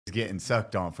getting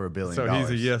sucked on for $1 billion. So he's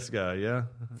a yes guy, yeah?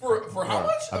 For how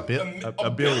much? A billion. A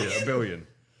billion.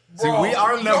 See, Bro,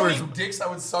 our numbers. How many dicks I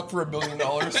would suck for $1 billion?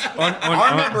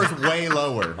 Our numbers way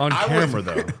lower. On camera,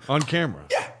 though. On camera.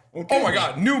 Yeah. Oh my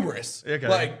God, numerous. Okay.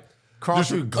 Like Cross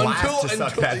through glass to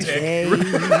suck that dick.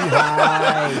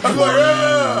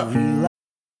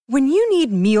 When you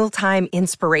need mealtime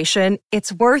inspiration,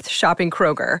 it's worth shopping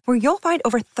Kroger, where you'll find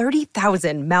over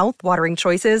 30,000 mouth-watering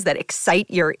choices that excite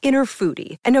your inner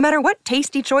foodie. And no matter what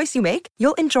tasty choice you make,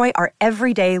 you'll enjoy our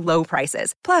everyday low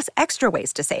prices, plus extra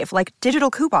ways to save, like digital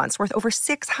coupons worth over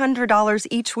 $600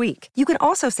 each week. You can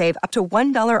also save up to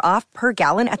 $1 off per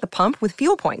gallon at the pump with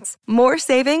fuel points. More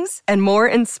savings and more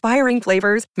inspiring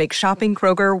flavors make shopping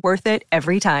Kroger worth it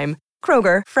every time.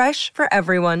 Kroger, fresh for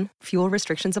everyone. Fuel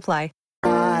restrictions apply.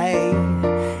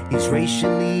 He's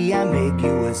racially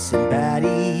ambiguous and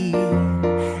batty.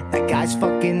 That guy's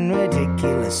fucking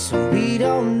ridiculous, and we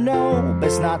don't know.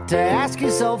 Best not to ask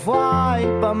yourself why.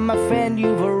 But my friend,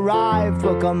 you've arrived.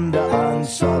 Welcome to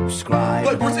unsubscribe.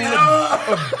 Like we're saying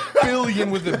a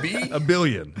billion with a B. $1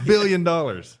 billion. $1 billion.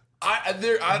 But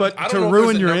But I don't to know if ruin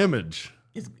there's a your number. image.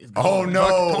 Oh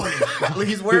no!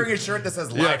 He's wearing a shirt that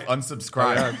says "Life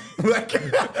Unsubscribe."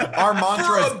 Our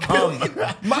mantra is "Come."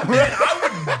 Man,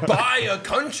 I would buy a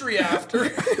country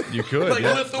after. You could. Like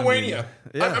yeah. Lithuania. I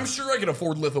mean, yeah. I'm sure I could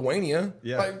afford Lithuania.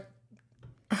 Yeah. Like,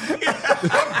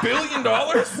 $1 billion?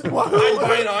 I'd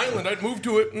buy an island. I'd move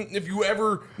to it. And if you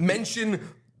ever mention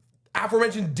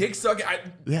aforementioned dick sucking,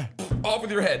 off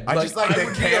with your head. I just like I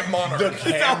would be a monarch. the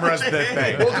camera's the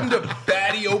thing. Welcome to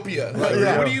Battiopia.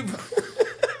 Like, what do you?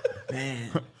 Man.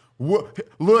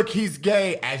 Look, he's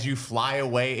gay as you fly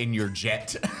away in your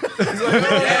jet.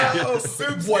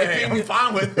 Wiping, I'm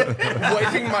fine with it.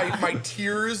 wiping my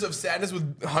tears of sadness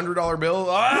with $100 bill.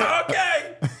 Ah,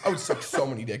 okay. I would suck so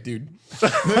many dick, dude.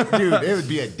 Dude, it would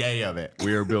be a day of it.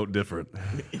 We are built different.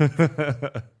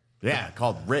 Yeah,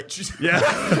 called rich. Yeah.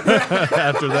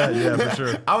 After that, yeah, for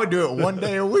sure. I would do it one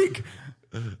day a week.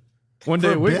 One day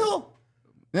For a week. Bill?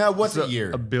 Yeah, what's a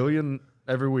year? $1 billion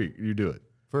every week. You do it.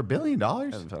 For $1 billion?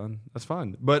 That's fine. That's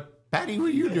fine. But Patty,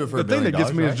 what do you do for the $1 thing billion? that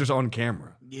gets me right? is just on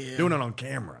camera. Yeah. Doing it on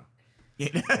camera.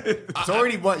 It's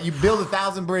already what you build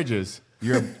 1,000 bridges.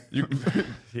 You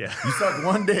Yeah. suck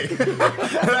one day.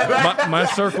 my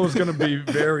circle is going to be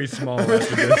very small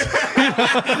after this.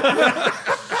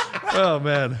 Oh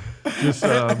man, just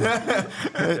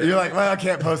You're like, well, I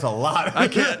can't post a lot. I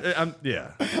can't.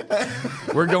 Yeah,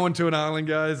 we're going to an island,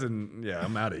 guys, and yeah,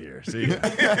 I'm out of here. See,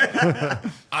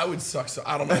 I would suck so.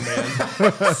 I don't know,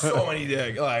 man. So many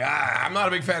dick. Like I'm not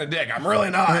a big fan of dick. I'm really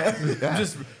not.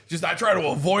 Just I try to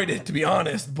avoid it, to be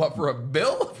honest. But for a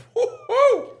bill,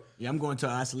 woo-hoo. Yeah, I'm going to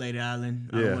an isolated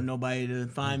island. I Yeah. don't want nobody to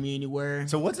find me anywhere.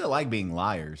 So what's it like being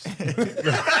liars? Could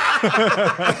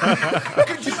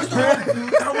you just know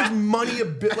how much money a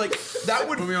bit like that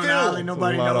would Put me on the island, fill?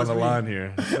 nobody a lot knows on the me. line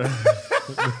here.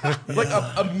 Like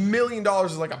 $1 million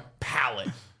is like a pallet.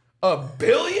 $1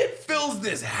 billion fills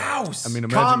this house. I mean,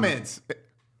 imagine, Comments.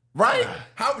 Right?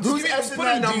 how? Just Who's give me, just effing put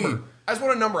a that number. deep? I just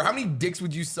want a number. How many dicks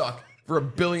would you suck for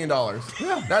 $1 billion?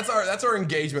 Yeah, that's our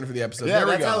engagement for the episode. Yeah, there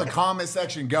we that's go. how the comment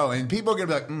section go. And people are going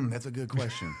to be like, that's a good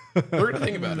question. We're gonna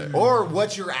think about it. Or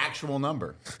what's your actual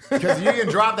number? Because you can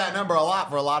drop that number a lot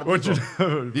for a lot of people.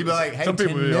 You'd be like, hey, some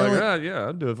people 10 be like, million? yeah,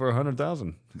 I'd do it for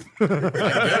 100,000. I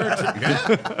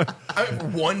mean, for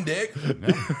one dick.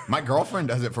 My girlfriend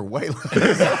does it for way less.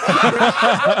 A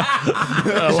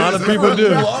lot of people do.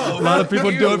 A lot of people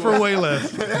do it for way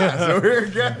less. Yeah, so we're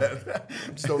good.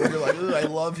 So we're like, "Ugh, I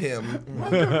love him.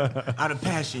 Out of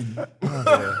passion.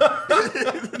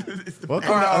 Welcome All to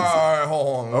right,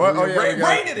 hold on. Oh, yeah, we got-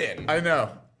 Rein it in. I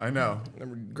know.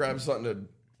 Never grab something to.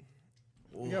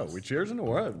 Yo, we cheers or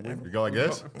what? You go like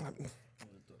this,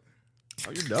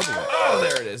 Oh, you're doubling. Oh,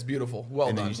 there it is. Beautiful. Well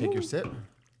and then done. you take your sip.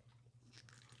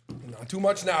 Not too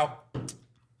much now.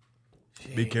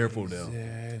 Be careful, Dale.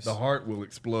 The heart will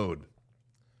explode.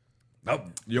 Nope.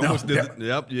 You almost did.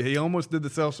 Yep. He almost did the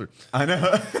seltzer. I know.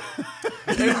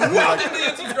 Welcome to the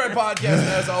Unsubscribed Podcast.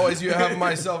 As always, you have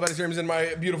myself, Eddie Streams, and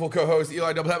my beautiful co-host,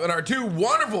 Eli Double Tap, and our two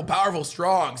wonderful, powerful,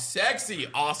 strong, sexy,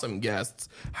 awesome guests.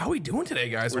 How are we doing today,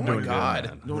 guys? We're oh, doing my good, God.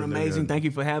 man. Doing amazing. Thank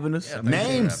you for having us.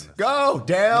 Names. Go,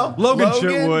 Dale. Logan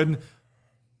Chitwood.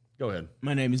 Go ahead.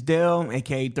 My name is Dale,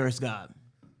 a.k.a. Thirst God.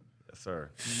 Yes,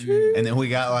 sir. And then we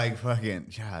got like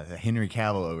fucking Henry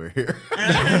Cavill over here.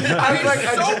 I mean, like,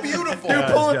 so beautiful. Dude,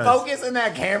 pulling guys. focus in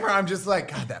that camera, I'm just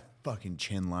like, God, that fucking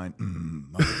chin line.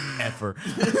 Mother effer.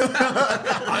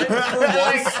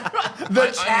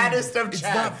 The chattest of It's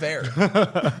chat. not fair.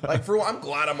 Like, I'm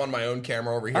glad I'm on my own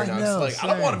camera over here now. know, It's like, I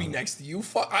don't want to be next to you.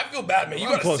 Fuck, I feel bad, man. You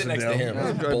got to sit next to him.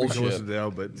 I'm That's trying to be closer bullshit. to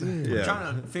Dale, but yeah.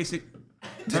 Trying to fix it.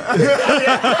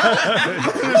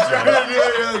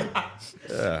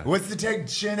 What's the take?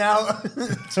 Chin out,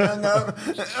 tongue up.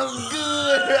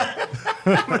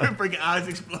 Freaking eyes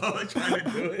explode trying to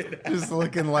do it. Just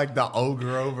looking like the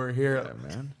ogre over here. Yeah,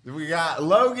 man. We got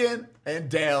Logan and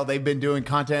Dale. They've been doing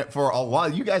content for a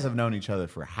while. You guys have known each other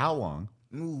for how long?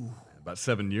 About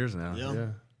 7 years now. Yeah.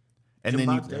 And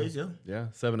then you, Days, yeah. Yeah.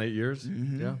 7, 8 years.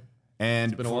 Yeah.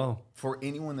 and been a while. For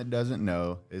anyone that doesn't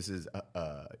know, this is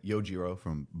Yojiro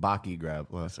from Baki Grab.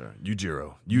 Well, Sorry.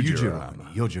 Yujiro. Yujiro.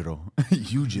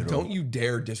 Don't you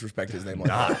dare disrespect his name like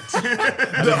that.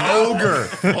 The ogre.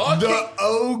 The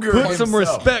ogre. Put some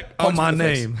himself. respect on Punch my him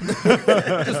in the face. name.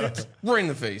 Just right in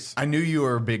the face. I knew you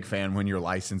were a big fan when your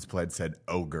license plate said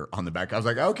ogre on the back. I was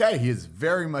like, okay, he is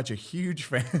very much a huge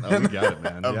fan. Oh, we got it,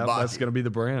 man. Of Yeah, Baki. that's going to be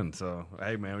the brand. So,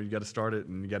 hey, man, you got to start it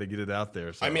and you got to get it out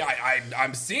there. So, I mean,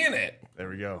 I'm seeing it. there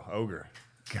we go. Ogre.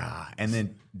 God. And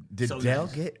then did So Dale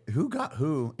nice. get who got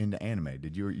who into anime?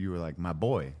 Did you were like my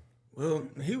boy? Well,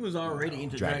 he was already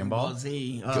into Dragon Dragon Ball? Ball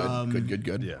Z.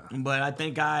 Good. Yeah. But I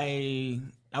think I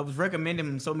was recommending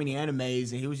him so many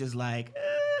animes, and he was just like,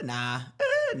 nah.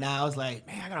 I was like,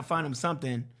 man, I gotta find him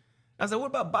something. I was like, what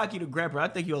about Baki the Grapper? I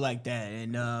think you'll like that.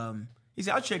 And he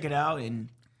said, I'll check it out. And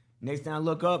next time I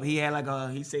look up, he had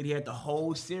he said he had the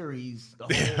whole series,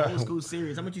 the whole old school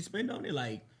series. How much you spend on it?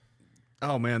 Like,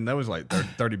 Oh, man, that was like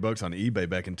 $30 on eBay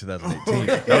back in 2018.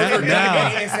 Now,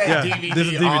 DVD this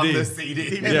is on DVD. the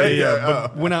CD. Yeah.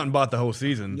 But went out and bought the whole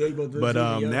season. Yeah, you bought the but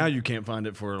CD, yeah. now you can't find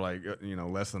it for like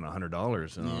less than $100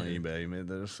 on eBay. I mean,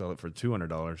 they'll sell it for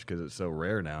 $200 because it's so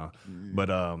rare now. But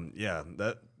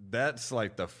that's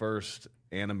like the first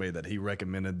anime that he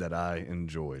recommended that I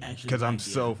enjoyed Actually because I'm liked,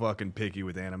 yeah. so fucking picky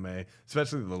with anime,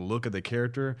 especially the look of the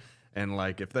character. And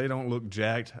like, if they don't look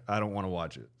jacked, I don't want to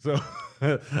watch it. So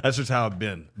that's just how I've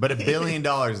been. But $1 billion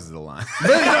is the line.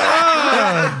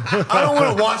 I don't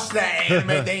want to watch that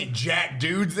anime. They ain't jack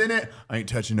dudes in it. I ain't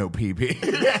touching no PP.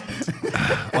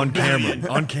 On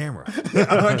camera.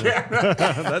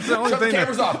 That's the only Shut the thing.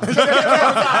 cameras off. Shut the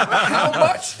cameras off. How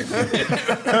much?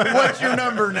 What's your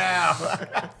number now?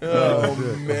 Oh,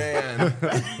 man.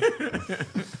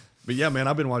 But yeah, man,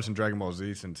 I've been watching Dragon Ball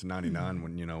Z since '99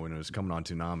 when it was coming on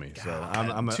Toonami. So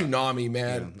I'm a Toonami,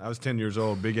 man. I was 10 years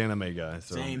old, big anime guy.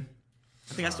 So. same.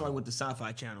 I think I started with the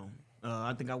Sci-Fi Channel.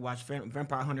 I think I watched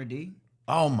Vampire Hunter D.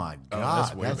 Oh my God.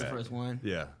 that's way That's back. the first one.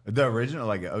 Yeah. The original,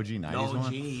 like OG 90s OG,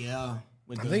 one? yeah.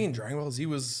 With I'm the- thinking Dragon Ball Z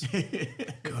was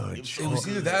Good. it was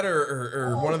either that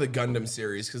or one of the Gundam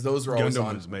series because those were always Gundam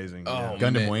on. was amazing. Oh, yeah.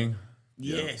 Gundam man. Wing.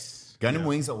 Yes. Gundam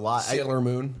Wing's a lot. Sailor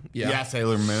Moon. Yeah,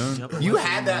 Sailor Moon. Yep. You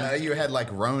had that. You had like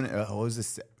Ronin. What was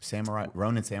this? Samurai?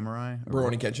 Ronin Samurai? Or-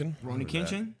 Rurouni Kenshin. Rurouni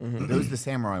Kenshin. There was the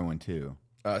Samurai one too.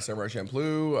 Samurai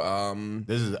Champloo.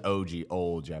 This is the OG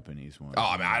old Japanese one.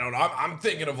 Oh man, I don't know. I'm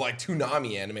thinking of like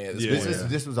Toonami anime at this Yeah. point.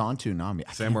 This was on Toonami.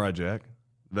 Samurai Jack.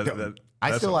 I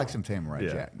That's still a- like some Samurai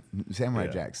Yeah. Jack. Samurai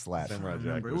Yeah. Jack slaps. Samurai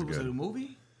Jack Remember, was was it a good.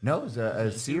 movie? No, it was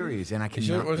a series, and I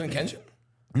Sure, cannot. wasn't Kenshin?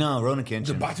 No, Ronin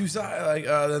Kenshin. Batusai. Like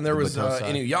then there was Batusai.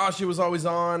 Inuyasha was always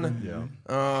on. Yeah.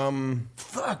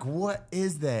 Fuck, what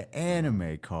is that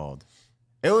anime called?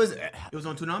 It was, It was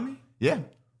on Toonami? yeah,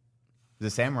 the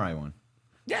samurai one.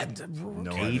 Yeah.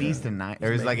 No 80s to 90s.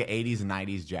 It was like an 80s and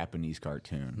 90s Japanese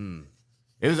cartoon.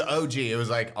 It was OG. It was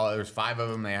like, there was 5 of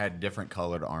them. They had different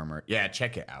colored armor. Yeah,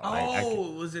 check it out.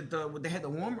 Was it they had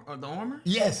the armor?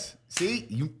 Yes. See?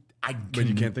 But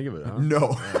you can't think of it, huh?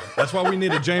 No. That's why we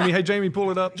needed Jamie. Hey, Jamie,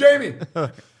 pull it up. Jamie!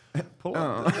 Pull it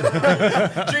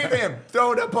up. G-Man,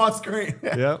 throw it up on screen.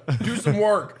 Yeah. Do some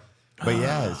work. But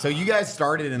yeah, so you guys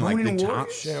started in like Ronin the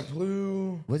Warriors?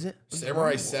 Champloo. Was it?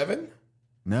 Samurai 7?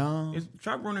 No. It's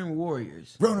Try Ronin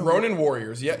Warriors. Ronin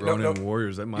Warriors. Yeah. Ronin no.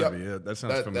 Warriors. That might Yep. be it. That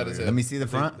sounds That familiar. is it. Let me see the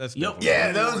front. That's Yep. definitely-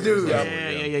 Yeah, those dudes.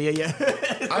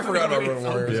 Yeah. I forgot about Ronin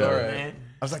Warriors. Yeah. All right. Man.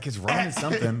 I was like, it's Ronin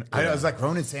something. I was like,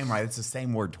 Ronin Samurai. It's the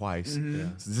same word twice. Yeah.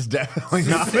 So this is definitely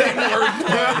not.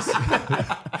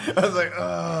 I was like,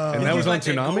 And that was on Like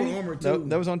that gold Tsunami? armor, too.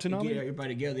 That was on Get Tsunami?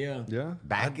 everybody together, yeah. Yeah.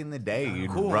 back in the day, you'd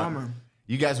Cool run. armor.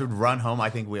 You guys would run home. I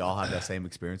think we all had that same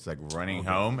experience, like running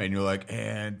home, and you're like,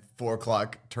 and 4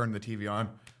 o'clock, turn the TV on.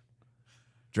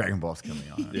 Dragon Ball's coming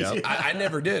on. Yeah. I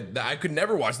never did. I could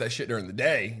never watch that shit during the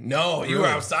day. No, you were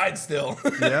outside still.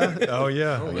 Yeah. Oh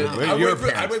yeah.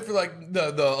 I'd wait for like the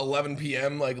 11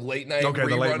 p.m. like late night Okay,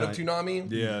 the late rerun of night.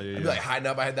 Toonami. Yeah, I'd be like hiding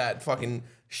up. I had that fucking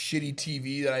shitty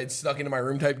TV that I had stuck into my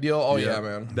room type deal. Oh yeah,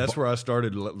 man. That's where I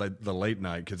started like the late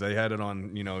night because they had it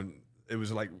on. It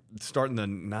was like starting the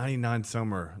 '99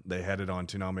 summer. They had it on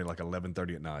Toonami like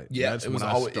 11:30 at night. Yeah, that's it was when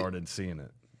I always- started seeing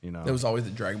it. There was always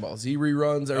the Dragon Ball Z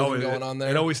reruns, everything going on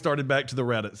there. It always started back to the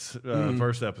Reddits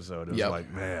first episode. It was Yep.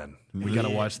 like, man, we got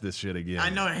to watch this shit again. I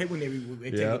know. I hate when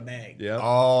they take it back. Yeah.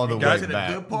 All the Got way to the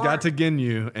back. good part. Got to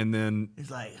Ginyu, and then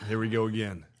It's like, here we go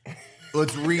again.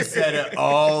 Let's reset it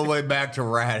all the way back to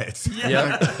Raditz.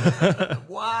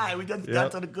 why? We got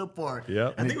to the good part.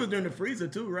 Yep. I think it was during the freezer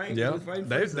too, right? Yeah, He was fighting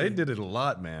they Frieza. did it a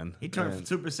lot, man. He turned And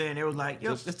Super Saiyan. They was like,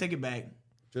 "Yep, let's take it back."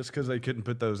 just because they couldn't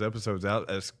put those episodes out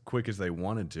as quick as they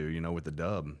wanted to, with the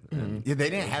dub. And Yeah, they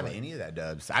didn't have any of that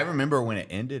dubs. I remember when it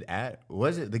ended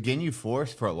was it the Ginyu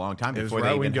Force for a long time it was before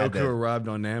right they when even had Goku the, arrived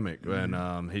on Namek,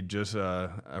 and he just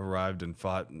arrived and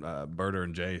fought Berta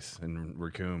and Jace and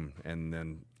Raccoon, and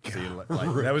then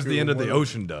that was the end of the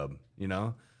Ocean dub. He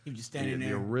was just standing The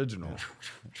there. original.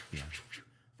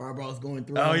 Fireball's going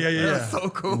through. Oh him. yeah, yeah. so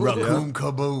cool. Raccoon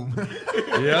Kaboom.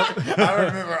 Yep. I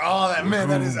remember all that. Man,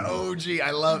 that is OG.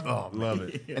 I love Love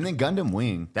it. And then Gundam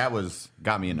Wing, that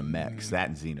got me into mechs. That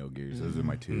and Xenogears, those are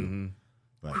my two.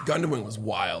 Gundam Wing was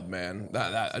wild, man.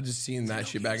 That I just seen that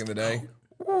shit back in the day.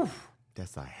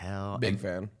 That's the hell. Big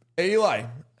fan. Hey Eli,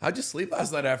 how'd you sleep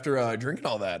last night after drinking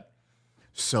all that?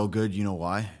 So good, you know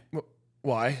why?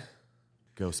 Why?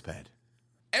 Ghost Bed.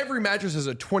 Every mattress has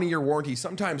a 20-year warranty,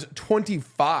 sometimes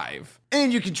 25.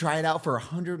 And you can try it out for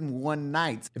 101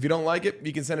 nights. If you don't like it,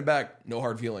 you can send it back. No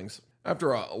hard feelings.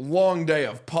 After a long day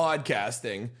of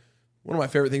podcasting, one of my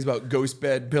favorite things about Ghost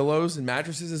Bed pillows and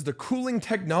mattresses is the cooling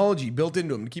technology built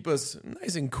into them to keep us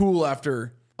nice and cool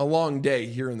after a long day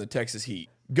here in the Texas heat.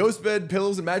 Ghost Bed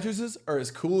pillows and mattresses are as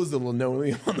cool as the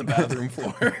linoleum on the bathroom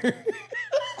floor.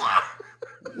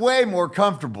 Way more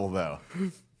comfortable, though.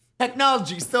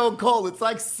 Technology's so cold, it's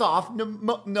like soft.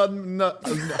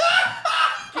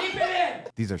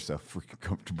 These are so freaking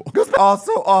comfortable. Ghost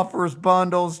also offers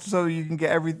bundles so you can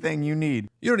get everything you need.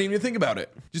 You don't even think about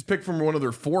it. Just pick from one of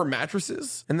their 4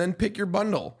 mattresses and then pick your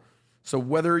bundle. So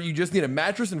whether you just need a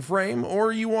mattress and frame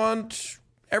or you want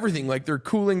everything like their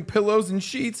cooling pillows and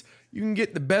sheets, you can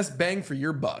get the best bang for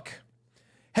your buck.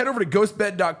 Head over to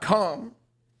ghostbed.com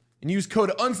and use code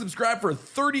unsubscribe for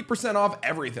 30% off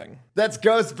everything. That's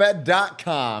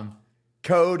ghostbed.com.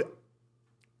 Code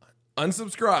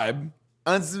Unsubscribe.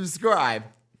 unsubscribe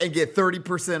and get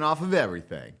 30% off of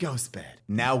everything. Ghostbed.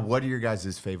 Now, what are your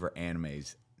guys' favorite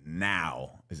animes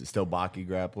now? Is it still Baki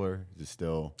Grappler? Is it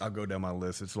still... I'll go down my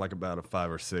list. It's like about a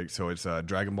 5 or 6. So it's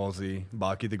Dragon Ball Z,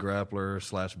 Baki the Grappler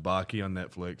 / Baki on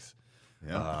Netflix.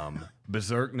 Yeah.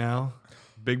 Berserk now.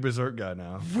 Big Berserk guy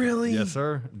now. Really? Yes,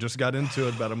 sir. Just got into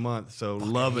it about a month, so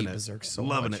loving hate it. Berserk so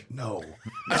loving much. it. No.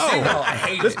 I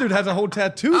hate This it. dude has a whole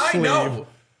tattoo I sleeve. know.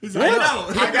 He's like, no.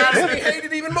 I gotta hate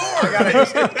it even more.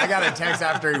 I got a text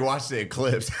after he watched the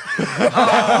Eclipse.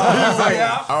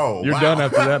 Oh, You're wow. done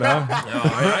after that, huh? No,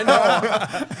 I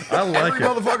know. I like Every it.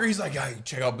 motherfucker, he's like, yeah,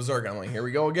 check out Berserk. I'm like, here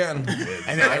we go again.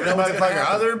 And then every motherfucker,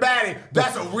 other than Batty,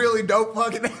 that's a really dope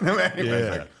fucking anime.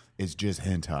 Yeah. It's just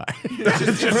hentai.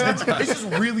 It's just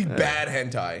really bad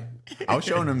hentai. I was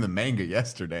showing them the manga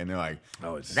yesterday, and they're like,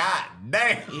 Oh, it's God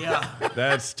damn. Yeah.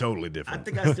 that's totally I different.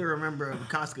 think I still remember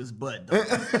Casca's butt, though.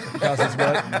 How's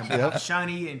butt? How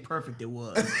shiny and perfect it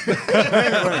was. When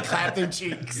they clap their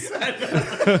cheeks.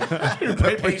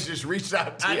 Page just reached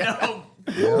out to you. I know.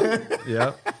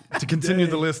 Yeah. To continue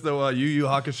the list, though, Yu Yu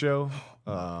Hakusho.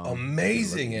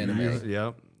 Amazing anime.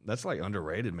 Yeah. That's like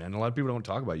underrated, man. A lot of people don't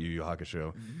talk about Yu Yu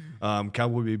Hakusho.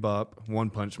 Cowboy Bebop,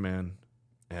 One Punch Man,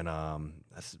 and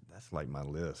that's like my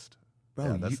list. Bro,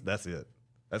 yeah, that's it.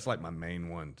 That's like my main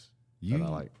ones Yu that I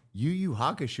like. Yu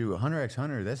Hakusho, Hunter x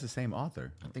Hunter, that's the same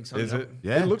author. I think so. Is it?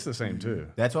 Yeah. It looks the same too.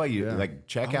 That's why you like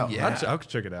check out. yeah. I'll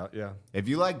check it out. Yeah. If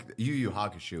you like Yu Yu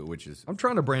Hakusho, which is I'm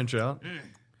trying to branch out.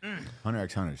 Hunter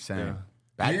x Hunter, same. Yeah.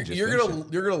 Batty just You're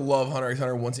finished gonna love Hunter x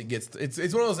Hunter once it gets. It's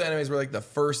one of those animes where like the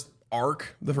first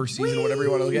arc, the first season, whatever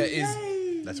you want to look at,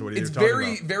 is That's what you're it's talking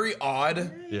very about. very odd,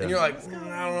 Yeah. and you're like, I don't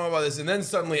know about this, and then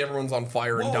suddenly everyone's on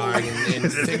fire and dying,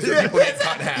 and things people get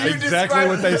cut in half. You Exactly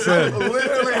what they said.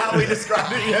 Literally how we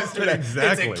described it yesterday.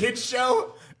 Exactly. It's a kids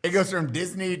show. It goes from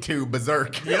Disney to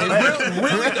Berserk. It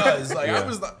really does. Like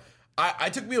I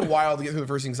took me a while to get through the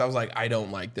first thing because I was like, I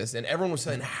don't like this, and everyone was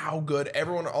saying how good.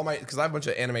 Everyone, because I have a bunch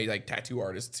of anime like tattoo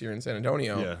artists here in San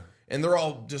Antonio, Yeah. and they're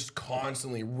all just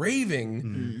constantly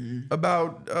raving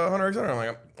about Hunter x Hunter. I'm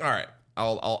like, all right,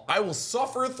 I will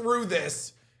suffer through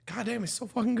this. God damn, it's so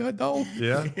fucking good though.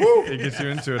 Yeah, it gets you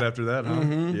into it after that, huh?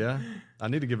 Yeah, I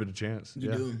need to give it a chance.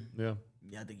 You do. Yeah,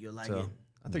 Yeah, I think you'll like so it.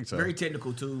 I think so. Very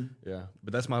technical too. Yeah,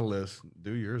 but that's my list.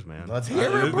 Do yours, man. Let's hear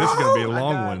it, This is gonna be a bro.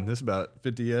 long I got- one. This is about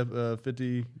 50 It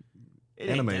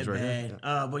ain't animes that right bad.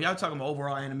 here. But y'all talking about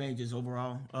overall anime, just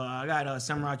overall. I got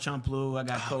Samurai Champloo. I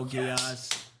got Code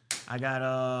Geass. I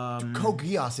got Code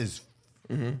Geass is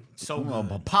so well,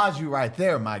 good. pause you right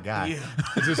there, my guy.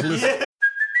 Yeah. Is this list?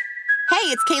 Hey,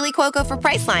 it's Kaylee Cuoco for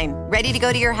Priceline. Ready to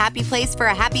go to your happy place for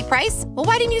a happy price? Well,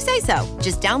 why didn't you say so?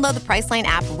 Just download the Priceline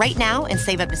app right now and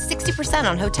save up to 60%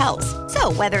 on hotels.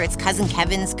 So whether it's Cousin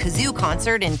Kevin's Kazoo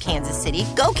concert in Kansas City,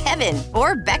 go Kevin,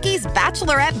 or Becky's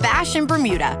Bachelorette Bash in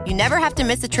Bermuda, you never have to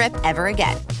miss a trip ever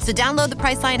again. So download the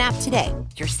Priceline app today.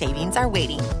 Your savings are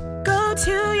waiting. Go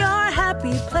to your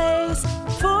happy place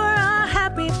for a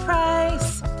happy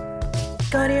price.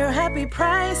 Go to your happy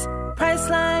price,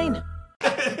 Priceline.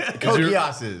 Code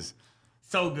Geass is.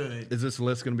 So good. Is this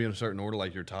list gonna be in a certain order,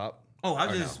 like your top? Oh, I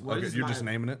Or just no? well, Okay, this is you're just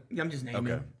my- naming it. Yeah, I'm just naming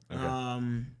Okay. it.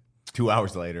 Okay. 2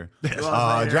 hours later.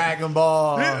 later. Dragon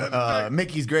Ball,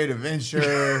 Mickey's Great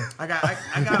Adventure. I got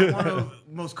one of the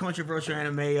most controversial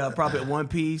anime, probably One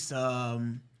Piece. Hey,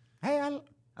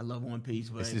 I love One Piece,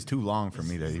 but this is too long for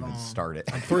me to even long. start it.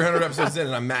 300 episodes in,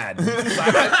 and I'm mad.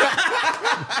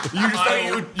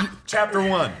 Chapter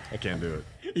 1. I can't do it.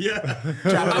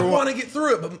 I want to get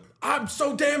through it, but I'm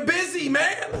so damn busy,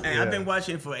 man. Hey, I've been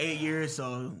watching it for 8 years,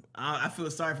 so I feel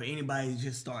sorry for anybody who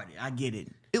just started. I get it.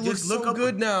 It looks so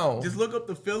good now. Just look up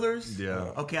the fillers.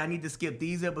 Yeah. Okay, I need to skip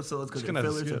these episodes because Just the gonna have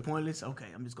to fillers are skip. pointless. Okay,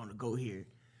 I'm just gonna go here.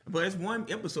 But it's one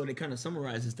episode that kind of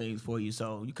summarizes things for you,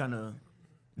 so you kind of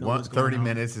know what's going 30 on.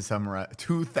 minutes to summarize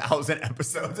 2,000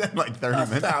 episodes in like 30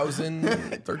 minutes. 1,000,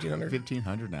 1,300,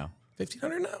 1,500 now.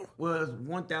 1,500 now. Was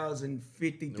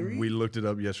 1,053. We looked it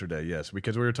up yesterday, yes,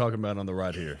 because we were talking about it on the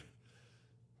ride here.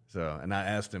 So, and I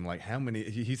asked him like how many.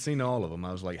 He's seen all of them.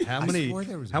 I was like, how many? swore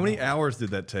there was How many more. hours did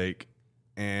that take?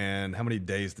 And how many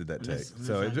days did that take?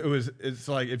 So it's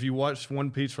like if you watch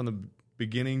One Piece from the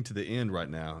beginning to the end right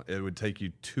now, it would take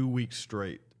you 2 weeks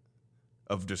straight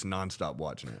of just nonstop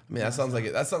watching it. I mean, that sounds like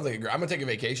it. That sounds like a great. I'm gonna take a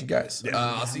vacation, guys.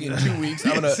 I'll see you in 2 weeks.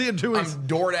 I'm gonna See you in 2 weeks. I'm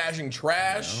door dashing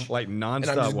trash. Like nonstop. And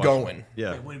I'm just watching. going.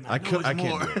 Yeah, Wait a minute, I know could. it's I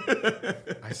can't more. do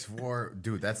it. I swore,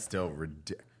 dude, that's still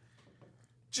ridiculous.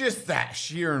 Just that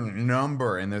sheer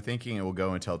number, and they're thinking it will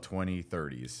go until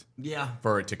 2030s Yeah,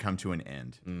 for it to come to an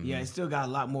end. yeah, it's still got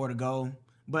a lot more to go.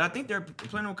 But I think they're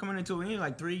planning on coming into an end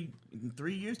like 3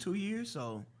 years, 2 years.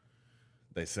 So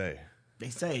They say. they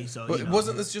say. So But you know.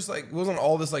 wasn't this just like wasn't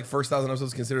all this like first 1,000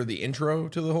 episodes considered the intro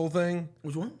to the whole thing?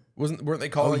 Which one? Weren't they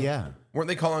calling? yeah. Weren't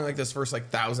they calling like this first like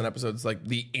 1,000 episodes like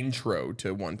the intro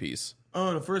to One Piece?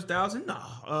 Oh, the first 1,000? No.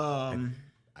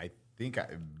 I think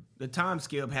The time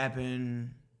skip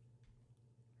happened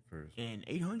in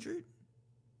 800,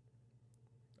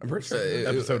 I'm pretty sure.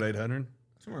 Episode 800,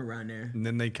 somewhere around there. and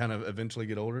then they kind of eventually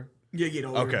get older. Yeah, get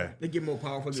older. Okay. They get more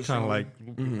powerful. It's kind of like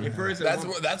At first,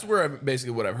 That's where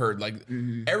basically what I've heard. Like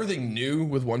everything new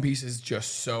with One Piece is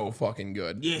just so fucking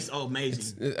good. yes, oh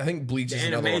amazing. I think Bleach The is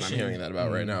another one I'm animation. hearing that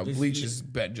about right now. Just- Bleach is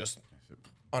bet just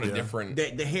on a different.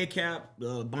 The head cap,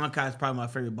 Bankai is probably my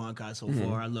favorite Bankai so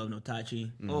far. I love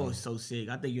Notachi. Oh, it's so sick.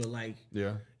 I think you'll like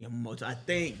yeah. Yamamoto. I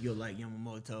think you'll like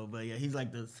Yamamoto, but yeah, he's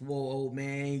like the swole old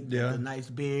man. Yeah. With a nice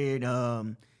beard.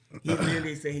 He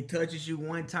literally said he touches you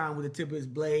one time with the tip of his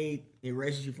blade, it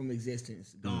erases you from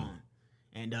existence, gone.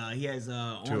 And he has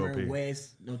Honor OP.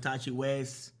 West, Notachi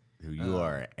West. Dude, you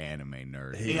are an anime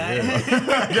nerd. Yeah.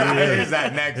 Guy is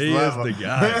that next He is level. the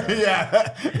guy.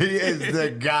 Yeah, he is the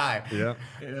guy. Yeah.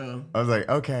 I was like,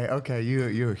 okay,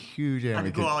 you're a huge I anime.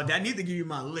 could go kid. all day. I need to give you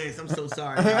my list. I'm so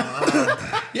sorry.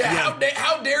 y'all.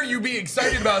 How dare you be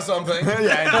excited about something?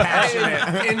 Yeah, and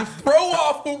passionate. and throw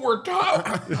off what we're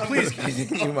talking. Please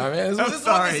continue, my man. This is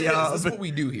sorry, what this y'all. is. This is what we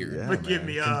do here. Forgive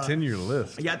me. Continue your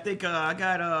list. Yeah, I think I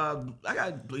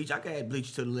got Bleach. I can add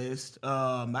Bleach to the list.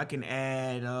 I can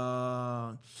add.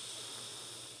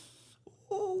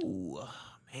 Oh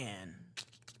man,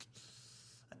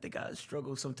 I think I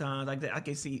struggle sometimes. Like that, I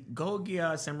can see Gold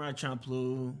Gear, Samurai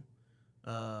Champloo,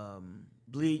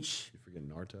 Bleach. You forget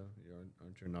Naruto?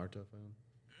 Aren't you a Naruto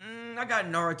fan? I got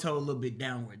Naruto a little bit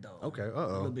downward though. Okay. A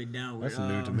little bit downward. That's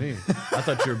new to me. I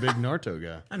thought you were a big Naruto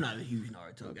guy. I'm not a huge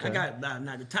Naruto guy. Okay. I got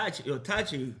not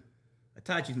Itachi.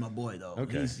 Itachi's my boy though.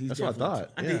 Okay. He's That's what I definitely-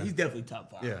 thought. I think Yeah. he's definitely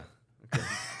top 5. Yeah.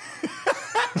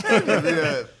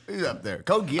 He's up there.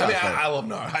 Code Geass. I mean, I love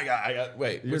Naruto. I got.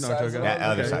 Wait, You're which Naruto side is guy? it? Yeah,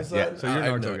 other Okay. side, yeah. So you're I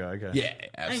Naruto know. guy, okay. Yeah,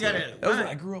 absolutely. it. That was when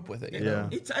I grew up with it. You know?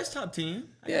 It's top 10.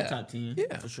 Yeah. Top 10.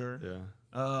 Yeah. For sure. Yeah.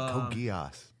 Code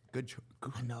Geass. Good choice.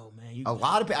 I know, man. A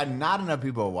lot of people, not enough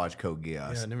people watch Code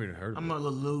Geass. Yeah, I never even heard of I'm it. a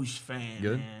Lelouch fan,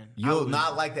 Good? man. You'll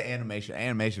not like the animation.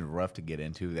 Animation is rough to get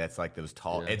into. That's like those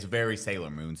tall. Yeah. It's very Sailor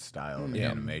Moon style of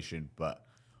animation, but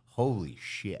holy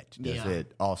shit, does Yeah.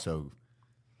 it also?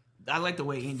 I like the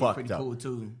way it ended Fucked pretty up. cool,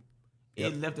 too.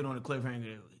 It left it on a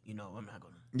cliffhanger. You know, I'm not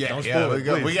going to. Yeah, Don't yeah, spoil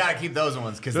it, we please. got to keep those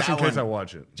ones because Just in that case one, I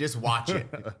watch it. just watch it.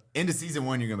 Into season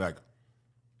 1, you're gonna be like,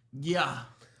 Yeah.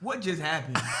 What just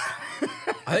happened?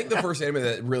 I think the first anime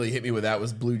that really hit me with that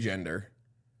was Blue Gender.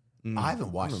 I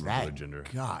haven't watched remember that. Blue Gender.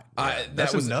 God,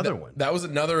 That's another one. That was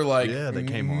another like that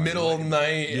came on. middle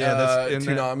night Yeah, that's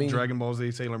in that Toonami. Dragon Ball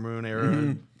Z, Sailor Moon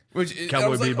era. Which Cowboy I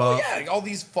was like, Bebop. oh yeah, all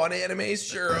these fun animes,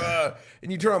 sure.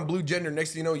 And you turn on Blue Gender,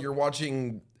 next thing you know, you're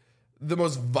watching the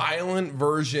most violent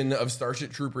version of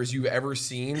Starship Troopers you've ever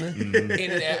seen.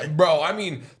 Bro, I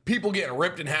mean, people getting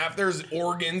ripped in half. There's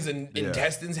organs and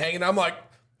intestines hanging. I'm like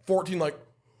 14, like,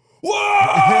 whoa!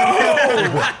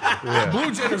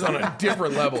 Blue Gender's on a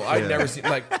different level. I've never seen,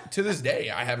 like, to this day,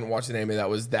 I haven't watched an anime that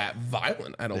was that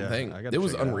violent, I don't think. I gotta It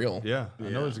was check unreal. out. Yeah, I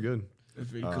know it's good. That's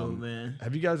pretty cool, man.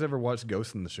 Have you guys ever watched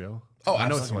Ghost in the Shell? Oh, I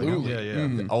know it's like, absolutely. yeah.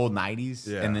 the old '90s,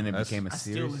 Yeah, and then it that's- became a I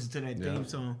still series. listen to that theme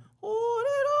song.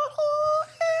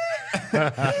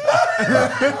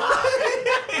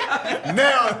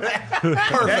 Nailed that.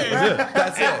 Perfect.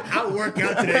 That's it. I work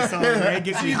out to that song, man. It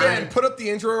gets me Van, put up the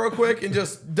intro real quick and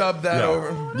just dub that over.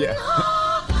 Yeah.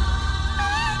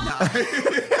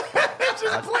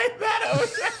 Just play that over.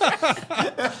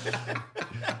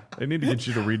 They need to get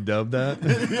you to redub that.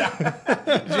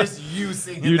 Just you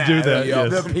singing You that. do that,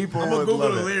 yes. The people I'm gonna would Google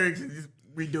love the it. lyrics and just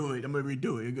redo it. I'm gonna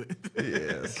redo it. Good.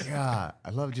 Yes. God, I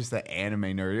love just that anime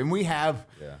nerd. And we have,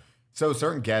 so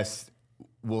certain guests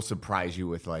will surprise you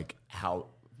with like how,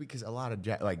 because a lot of,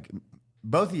 like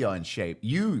both of y'all in shape.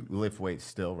 You lift weights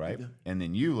still, right? And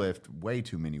then you lift way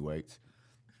too many weights.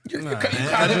 You work out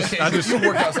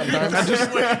sometimes.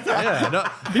 Yeah, no,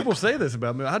 people say this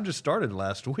about me. I just started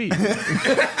last week in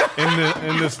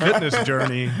this fitness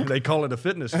journey. They call it a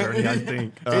fitness journey, I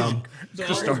think. So all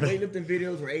these weightlifting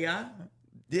videos were AI?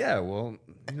 Yeah, well,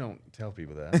 you don't tell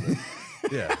people that.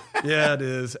 But yeah, it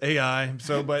is AI.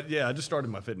 So, but yeah, I just started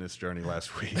my fitness journey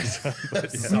last week.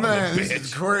 But, yeah. Man, this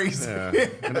is crazy. Yeah.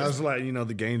 And I was like,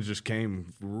 the gains just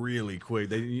came really quick.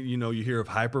 They, you hear of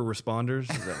hyper responders.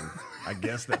 I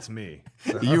guess that's me.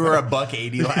 You were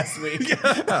 $180 last week.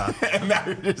 And now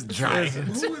you're just giant.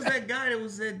 Who was that guy that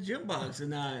was at gym box?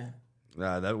 And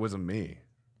That wasn't me.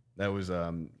 That was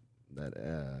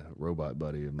that robot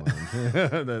buddy of mine,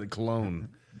 that clone.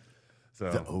 So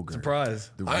The ogre.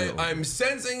 surprise. I'm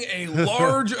sensing a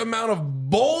large amount of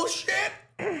bullshit.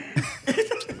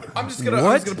 I'm just gonna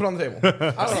put it on the table.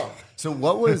 I don't know. So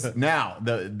what was now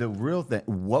the real thing?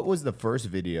 What was the first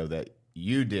video that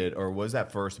you did, or was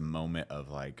that first moment of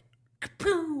like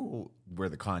where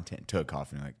the content took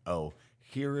off and you're like, oh,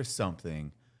 here is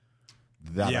something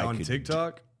that I on could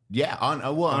TikTok. Yeah, on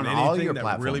all anything your that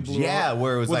platforms. really blew yeah, up?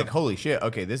 where it was Well, like, holy shit,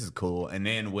 okay, this is cool. And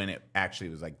then when it actually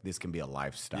was like, this can be a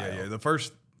lifestyle. Yeah. The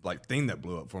first thing that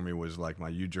blew up for me was like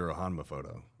my Yujiro Hanma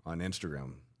photo on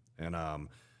Instagram, and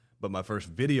but my first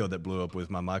video that blew up was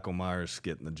my Michael Myers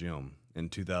skit in the gym in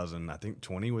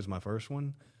 2020 was my first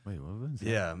one. Wait, what was that?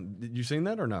 Yeah, did you seen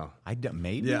that or no?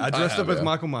 Maybe. Yeah, I dressed have, up as yeah.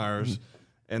 Michael Myers,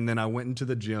 and then I went into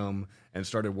the gym and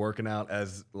started working out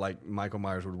as like Michael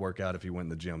Myers would work out if he went in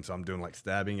the gym. So I'm doing like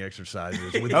stabbing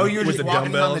exercises with, Oh, you're with just the walking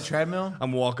on the dumbbells. treadmill?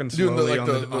 I'm walking Doing slowly the on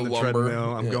the lumber.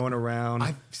 treadmill. I'm Yeah. going around.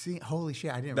 I've seen, holy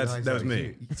shit, I didn't realize That was was me.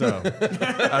 you. So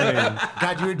I mean,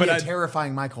 God, you would be But a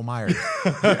terrifying Michael Myers.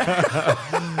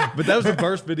 but that was the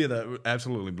first video that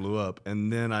absolutely blew up.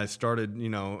 And then I started,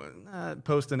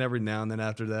 posting every now and then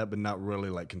after that, but not really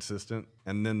like consistent.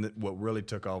 And then what really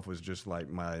took off was just like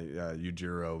my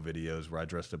Yujiro videos where I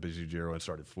dressed up as Yujiro and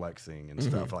started flexing and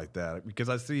stuff like that. Because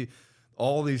I see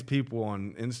all these people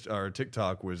on or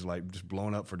TikTok was like just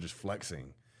blown up for just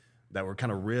flexing that were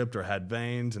kind of ripped or had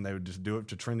veins, and they would just do it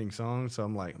to trending songs. So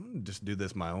I'm like, just do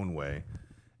this my own way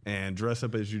and dress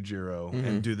up as Yujiro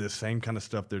and do this same kind of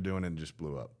stuff they're doing, and it just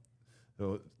blew up.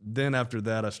 So then after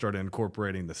that, I started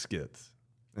incorporating the skits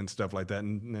and stuff like that,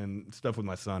 and stuff with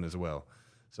my son as well.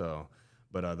 So,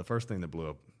 but the first thing that blew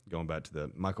up, going back to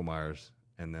the Michael Myers,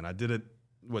 and then I did it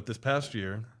this past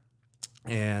year,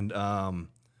 and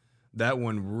that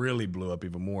one really blew up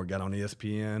even more. Got on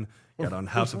ESPN, got on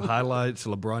House of Highlights.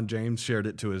 LeBron James shared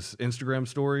it to his Instagram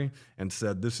story and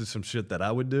said, "This is some shit that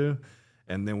I would do."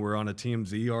 And then we're on a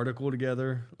TMZ article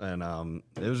together, and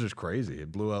it was just crazy.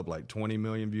 It blew up like 20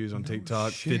 million views on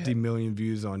TikTok, 50 million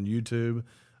views on YouTube,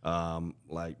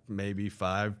 like maybe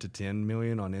 5 to 10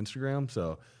 million on Instagram.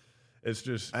 So it's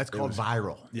just called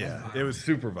viral. Yeah, it was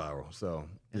super viral. So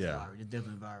It's viral. It's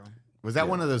definitely viral. Was that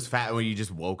one of those where you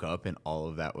just woke up and all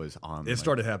of that was on? It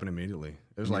started happening immediately.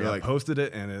 It was like I posted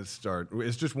it, and it started.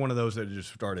 It's just one of those that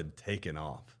just started taking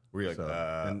off. Were you like,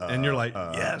 and you're like,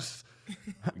 yes.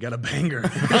 We got a banger.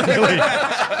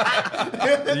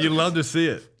 You love to see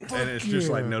it. And it's just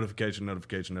like notification,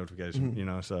 you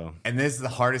know, so. And this is the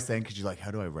hardest thing because you're like,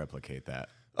 how do I replicate that?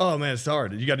 Oh, man, it's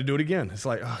hard. You got to do it again. It's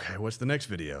like, okay, what's the next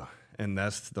video? And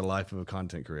that's the life of a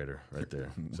content creator right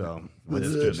there. So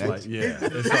it's just like,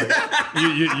 it's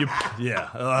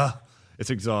like, it's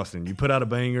exhausting. You put out a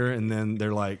banger and then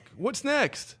they're like, what's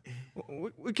next?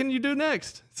 What can you do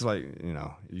next? It's like, you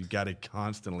know, you got to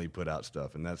constantly put out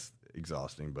stuff, and that's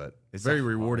exhausting, but it's very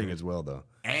rewarding as well, though.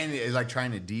 And it's like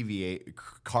trying to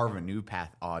carve a new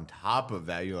path on top of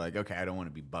that. You're like, okay, I don't want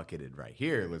to be bucketed right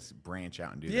here. Let's branch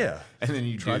out and do that. And then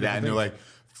you do that, and they're like,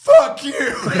 fuck you.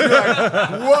 And you're like,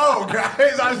 whoa,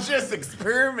 guys, I was just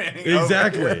experimenting.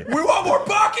 Exactly. We want more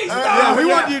Buc-ee's.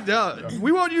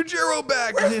 We want you, Jiro,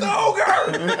 back. Where's the ogre?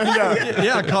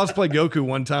 I cosplay Goku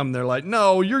one time, and they're like,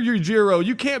 no, you're Yujiro.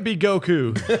 You can't be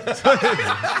Goku.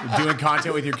 Doing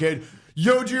content with your kid.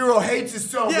 Yojiro hates his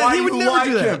son. Yeah, Why he do would you never like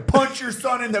do that. him? Punch your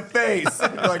son in the face. You're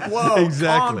like, whoa,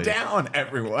 calm down,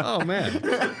 everyone. Oh,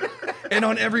 man. And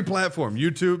on every platform,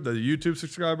 YouTube, the YouTube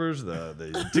subscribers, the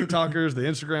TikTokers, the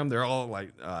Instagram, they're all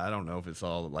like, I don't know if it's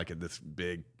all like this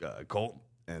big cult.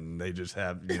 And they just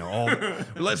have, you know, all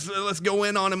let's go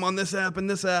in on him on this app and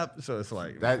this app. So it's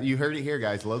like that. You heard it here,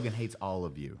 guys. Logan hates all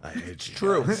of you. I hate you.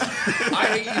 True.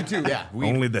 I hate you too. Yeah.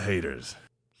 Only the haters.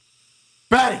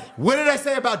 Batty, what did I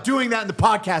say about doing that in the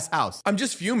podcast house? I'm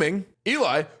just fuming.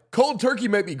 Eli, cold turkey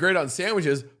might be great on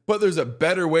sandwiches, but there's a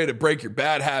better way to break your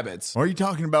bad habits. Are you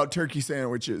talking about turkey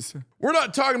sandwiches? We're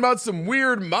not talking about some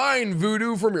weird mind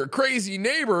voodoo from your crazy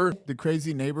neighbor. The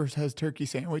crazy neighbors has turkey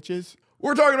sandwiches?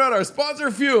 We're talking about our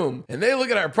sponsor, Fume, and they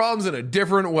look at our problems in a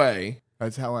different way.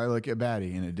 That's how I look at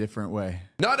Batty, in a different way.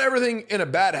 Not everything in a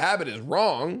bad habit is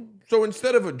wrong. So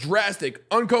instead of a drastic,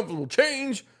 uncomfortable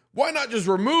change, why not just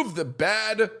remove the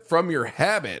bad from your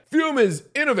habit? Fume is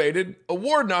innovated,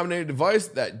 award-nominated device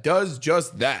that does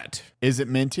just that. Is it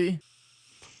minty?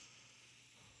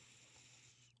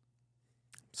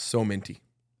 So minty.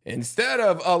 Instead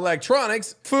of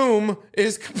electronics, Fume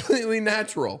is completely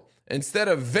natural. Instead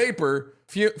of vapor,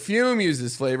 Fume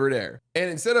uses flavored air. And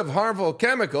instead of harmful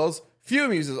chemicals,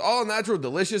 Fume uses all natural,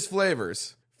 delicious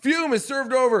flavors. Fume has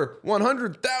served over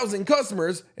 100,000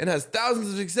 customers and has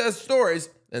thousands of success stories,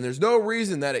 and there's no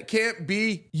reason that it can't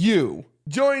be you.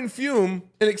 Join Fume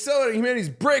in accelerating humanity's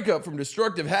breakup from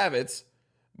destructive habits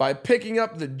by picking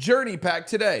up the Journey Pack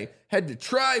today. Head to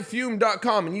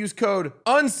tryfume.com and use code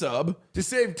UNSUB to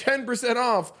save 10%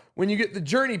 off when you get the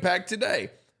Journey Pack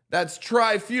today. That's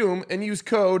tryfume and use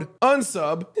code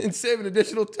UNSUB and save an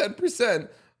additional 10%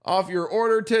 off your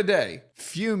order today.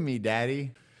 Fume me,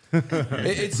 daddy.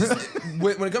 It's just,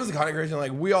 when it comes to content creation,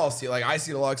 like we all see, like I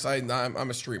see it a lot because I'm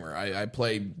a streamer. I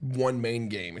play one main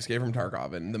game, Escape from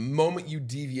Tarkov, and the moment you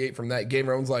deviate from that game,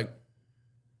 everyone's like,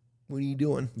 "What are you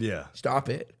doing? Yeah, stop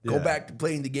it. Go back to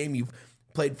playing the game you've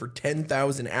played for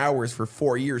 10,000 hours for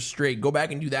 4 years straight. Go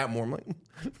back and do that more." I'm like,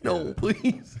 no,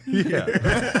 please. Yeah.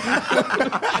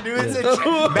 Dude,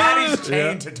 it's Batty's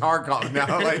chained to Tarkov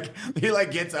now. Like he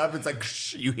gets up, it's like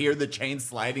you hear the chain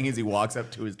sliding as he walks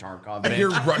up to his Tarkov. I hear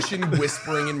Russian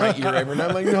whispering in my ear every night.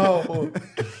 I'm like, no.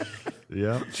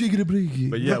 Yeah.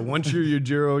 But yeah, once you're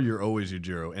Yujiro, you're always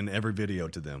Yujiro in every video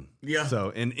to them. Yeah.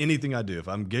 So in anything I do, if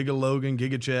I'm Giga Logan,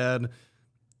 Giga Chad,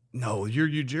 no, you're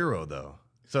Yujiro though.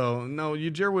 So, no,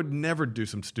 Yujiro would never do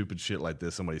some stupid shit like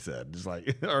this, somebody said. Just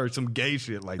like, or some gay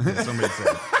shit like this, somebody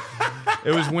said.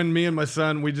 It was when me and my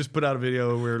son, we just put out a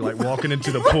video, we were like walking into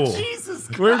the pool. Jesus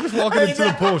Christ. We were just walking into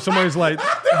the pool. Somebody's like,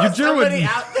 Yujiro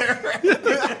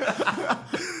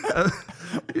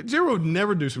would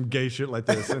never do some gay shit like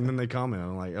this. And then they comment.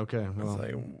 I'm like, okay, well.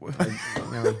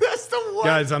 That's the one.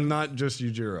 Guys, I'm not just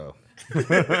Yujiro.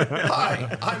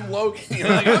 Hi, I'm Logan.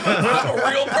 Like, I'm a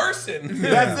real person.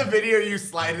 That's the video you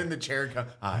slide in the chair and go,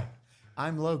 hi,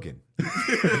 I'm Logan.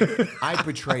 I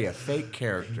portray a fake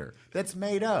character that's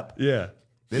made up. Yeah.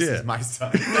 This is my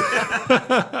son.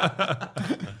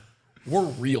 We're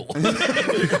real.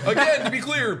 Again, to be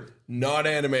clear, not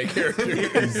anime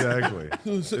characters. Exactly.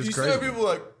 So you still have people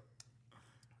like,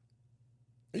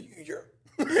 are you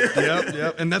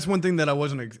Yep. And that's one thing that I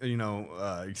wasn't,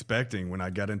 expecting when I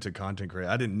got into content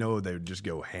creation. I didn't know they would just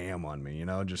go ham on me,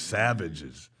 just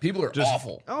savages. People are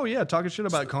awful. Oh yeah, talking shit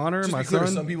about Connor, Just my be clear,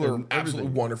 son. some people are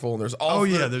absolutely wonderful, and there's awful. Oh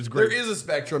yeah, there's great. There is a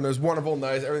spectrum. There's wonderful,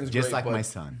 nice, everything's Just great. like my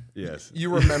son. Yes.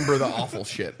 You remember the awful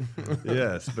shit.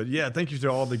 Yes, but yeah, thank you to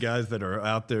all the guys that are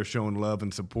out there showing love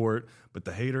and support. But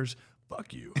the haters,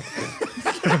 fuck you.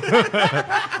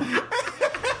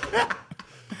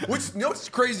 What's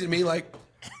crazy to me? Like,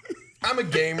 I'm a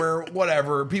gamer,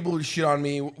 whatever. People who shit on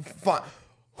me, fine.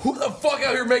 Who the fuck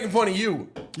out here making fun of you?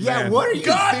 Yeah, Man. what are you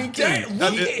God thinking? damn,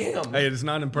 look at him. Hey, it's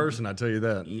not in person. I tell you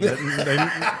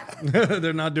that.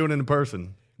 They're not doing it in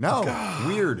person. No,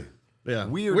 weird. Yeah,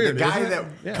 Weird. The guy isn't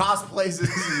it? that cosplays as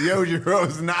Yojiro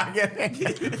is not getting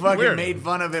fucking Weird. made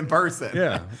fun of in person.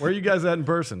 Yeah, where are you guys at in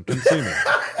person? Come see me.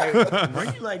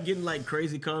 Weren't you like getting like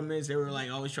crazy comments? They were like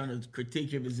always trying to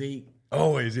critique your physique.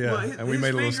 Always, yeah. Well, And we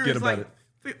made a little skit about it.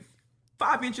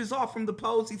 5 inches off from the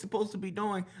pose he's supposed to be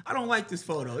doing. I don't like this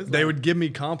photo. It's They like, would give me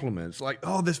compliments like,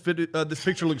 "Oh, this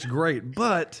picture looks great,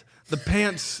 but the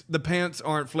pants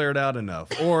aren't flared out enough,"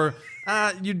 or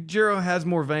 "Yojiro has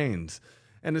more veins,"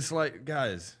 and it's like,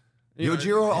 guys,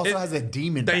 Yojiro also has a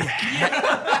demon back.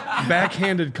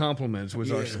 backhanded compliments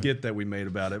was our skit that we made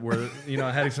about it, where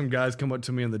I had some guys come up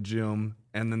to me in the gym,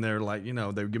 and then they're like, they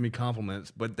would give me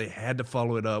compliments, but they had to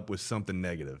follow it up with something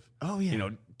negative. Oh, yeah.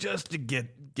 Just to get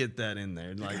that in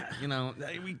there, like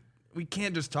we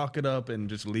can't just talk it up and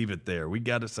just leave it there. We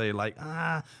got to say like,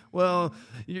 well,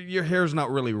 your hair's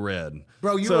not really red,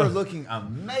 Bro, you are looking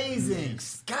amazing.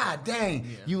 God dang.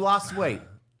 You lost weight.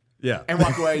 Yeah, And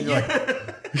walk away and you're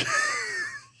like,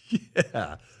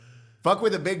 yeah. fuck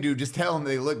with a big dude. Just tell them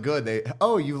they look good.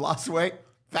 You lost weight?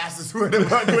 Fastest way to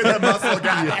fuck with a muscle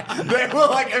guy. They will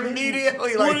like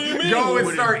immediately like go and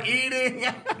start eating.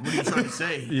 what are you trying to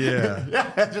say? Yeah.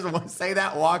 Yeah, just want to say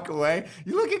that, walk away.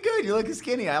 You looking good. You looking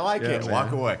skinny. I like it. man.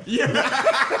 Walk away. Yeah.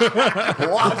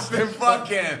 Watch them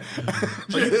fucking.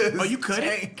 Oh, you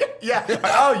cutting? Yeah.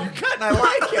 Oh, you cutting. I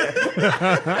like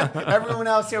it. Everyone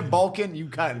else here bulking. You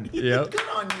cutting. Yep. Good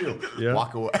on you. Yep.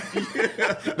 Walk away.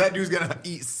 That dude's going to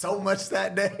eat so much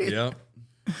that day. Yep.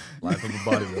 Life of a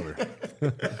bodybuilder.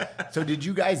 So did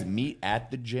you guys meet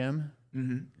at the gym?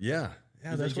 Yeah.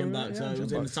 Yeah, That's where gym we box. were. It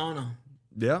was in the sauna.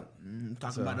 Yeah.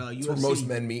 Talking about UFC. That's where most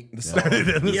men meet.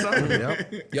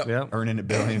 The Yep. Yep. Earning $1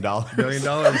 billion. $1 billion.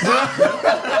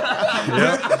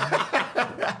 Yep.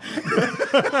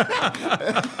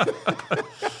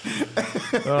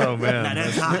 Oh man. Now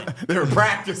that's hot. They were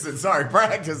practicing for that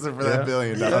 $1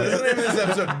 billion. That's the name of this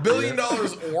episode. $1 billion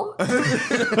or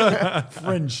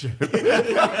Friendship.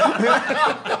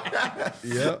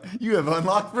 Yep. You have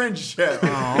unlocked friendship.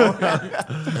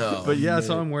 But yeah, I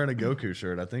saw him wearing a Goku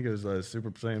shirt. I think it was a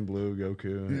Super Saiyan Blue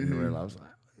Goku. And I was like,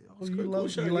 "Oh,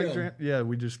 you like Dran-" Yeah,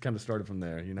 we just kind of started from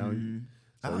there,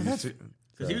 So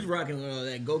Because he was rocking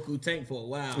that Goku tank for a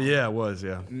while. yeah, it was.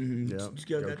 Yeah. Yep. You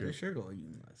still got that shirt on you.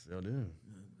 I still do.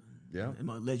 Yeah. It's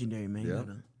my legendary, man. Yeah.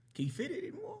 Can you fit it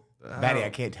anymore? Batty, I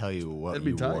can't tell you what That'd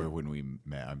be you tight. wore when we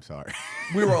met. I'm sorry.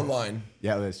 we were online.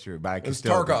 Yeah, that's true. But I It can was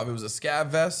still. Tarkov. It was a scav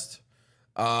vest.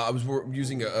 I was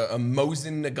using a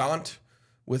Mosin Nagant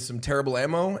with some terrible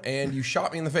ammo, and you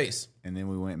shot me in the face. And then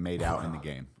we went and made out in the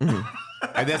game.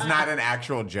 And that's not an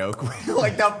actual joke.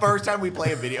 Like the first time we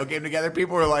play a video game together,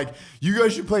 people were like, "You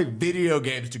guys should play video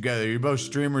games together. You're both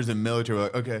streamers and military." We're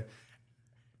like, okay.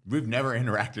 We've never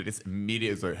interacted. It's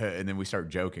immediate. It's like, hey, and then we start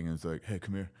joking, and it's like, "Hey,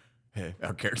 come here." Hey,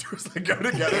 our characters like go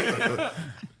together.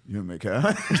 You want to make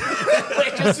out?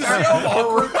 It's just so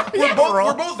awkward.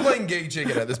 We're both playing gay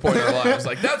chicken at this point in our lives.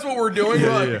 Like, that's what we're doing.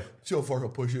 We're like, see how far he'll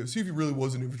push it. See if he really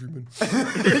was an infantryman.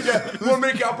 You want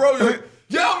to make out, bro? You're like,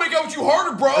 yeah, I'll make out with you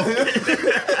harder, bro.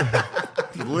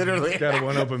 Literally. Got to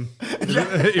one up him.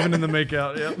 Even in the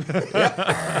makeout. Yep.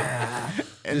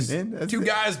 And then that's Two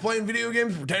guys playing video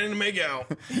games pretending to make out.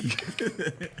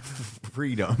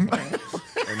 freedom.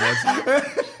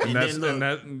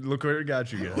 Look where it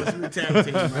got you guys. We're tag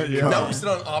team, right? Now we sit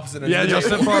on opposite ends Yeah, of the y'all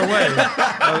table. sit far away.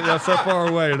 Y'all sit far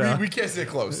away now. We can't sit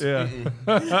close. Yeah.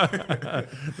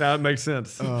 Now it makes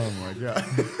sense. Oh my god.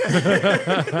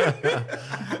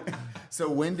 So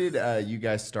when did you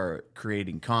guys start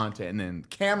creating content? And then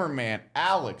cameraman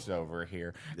Alex over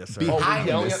here, Yes, sir. behind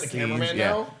yelling the at the scenes, cameraman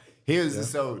now? He was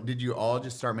so. Did you all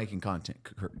just start making content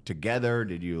together?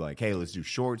 Did you like, hey, let's do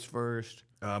shorts first?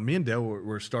 Me and Dale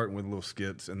were starting with little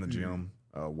skits in the gym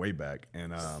way back,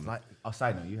 and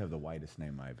Side note, you have the whitest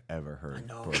name I've ever heard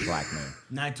for a black man.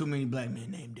 Not too many black men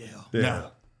named Dale.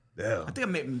 Dale. I think I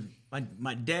met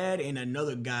my dad and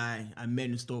another guy I met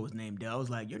in the store was named Dale. I was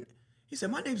like, he said,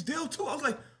 my name's Dale too. I was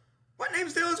like, My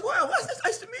name's Dale as well. What's this?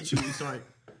 Nice to meet you. We started.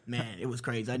 Man, it was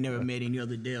crazy. I never met any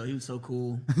other Dale. He was so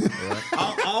cool.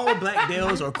 all black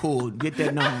Dales are cool. Get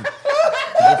that known.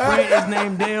 Your friend is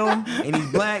named Dale, and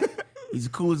he's black. He's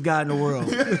the coolest guy in the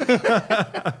world.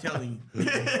 I'm telling you.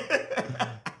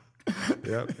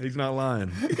 Yep, he's not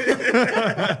lying.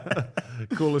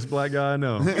 Coolest black guy I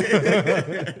know.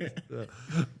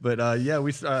 But yeah,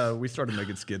 we started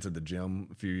making skits at the gym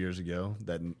a few years ago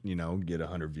that get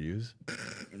 100 views.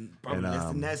 Probably less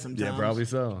than that sometimes. Yeah, probably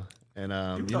so.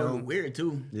 And weird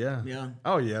too. Yeah. Yeah.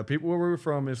 Oh yeah, people where we're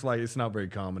from, it's not very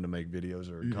common to make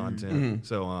videos or content.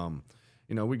 So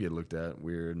we get looked at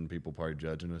weird and people probably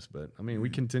judging us, but I mean we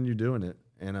continue doing it.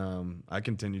 And I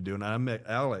continue doing it. I met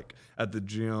Alec at the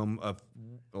gym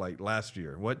last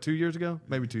year. What, 2 years ago?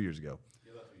 Maybe 2 years ago.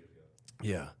 Yeah, about 2 years ago.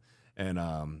 Yeah.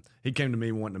 And he came to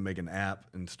me wanting to make an app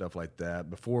and stuff like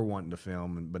that before wanting to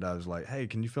film. But I was like, hey,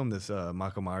 can you film this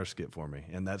Michael Myers skit for me?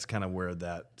 And that's kind of where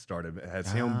that started. It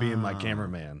has him being my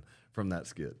cameraman from that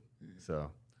skit.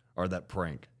 Or that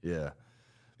prank. Yeah.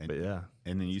 But yeah.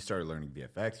 And then you started learning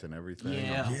VFX and everything.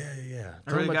 Yeah. Yeah. I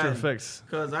Tell me really about your got effects.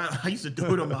 Because I used to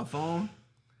do it on my phone.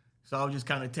 So I would just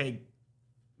kind of take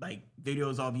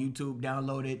videos off YouTube,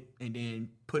 download it, and then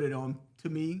put it on to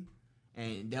me.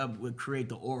 And that would create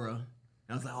the aura. And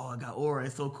I was like, oh, I got aura.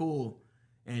 It's so cool.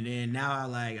 And then now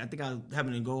I think I was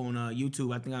having to go on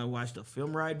YouTube. I think I watched a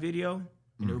film ride video.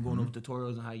 And they were going over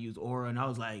tutorials on how to use aura. And I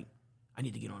was like, I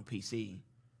need to get on PC.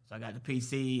 So I got the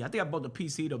PC. I think I bought the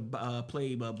PC to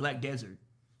play Black Desert.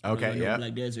 Okay, yeah.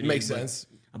 Black Desert Makes sense.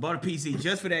 I bought a PC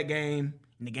just for that game.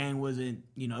 And the game wasn't,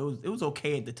 it was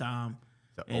okay at the time.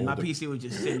 And my PC was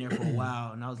just sitting there for a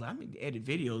while. And I was like, I'm going to edit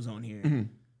videos on here. Mm-hmm.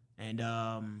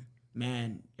 And,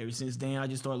 man, ever since then, I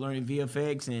just started learning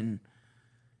VFX. And,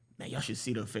 man, y'all should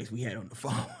see the effects we had on the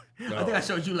phone. Oh. I think I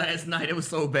showed you last night. It was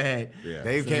so bad. Yeah.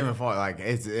 Dave came and fought.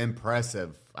 It's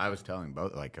impressive. I was telling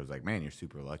both, I was like, man, you're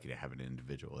super lucky to have an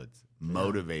individual that's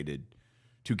motivated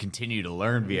to continue to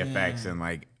learn VFX. And,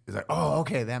 it's like, oh,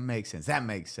 okay, that makes sense. That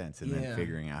makes sense. And then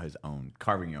figuring out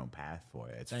carving your own path for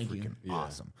it. It's freaking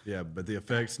awesome. Yeah, but the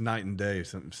effects night and day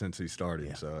since he started.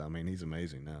 Yeah. So, I mean, he's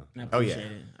amazing now. I appreciate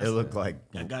it. It looked like...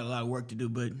 I got a lot of work to do,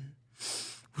 but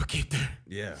we'll get there.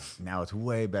 Yeah. Now it's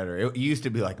way better. It used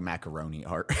to be like macaroni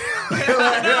art.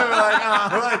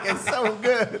 It's so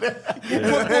good.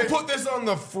 We'll put this on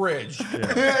the fridge.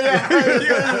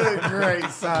 You're great,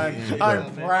 son.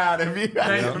 I'm proud of you.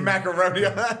 Macaroni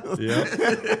on that.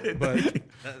 Yeah. But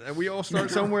we all start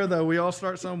somewhere, though. We all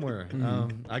start somewhere.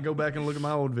 I go back and look at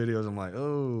my old videos. I'm like,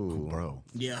 oh, bro.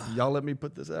 Yeah. Y'all let me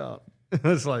put this out.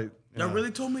 It's like... Y'all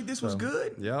really told me this was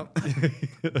good? Yep.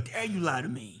 Dare you lie to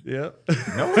me? Yep.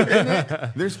 No, it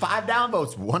didn't. There's 5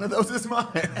 downvotes. One of those is mine.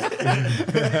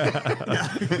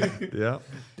 Yep.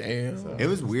 Damn. So. It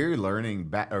was weird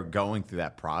learning going through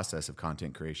that process of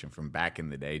content creation from back in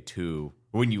the day to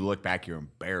when you look back, you're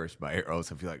embarrassed by it. Or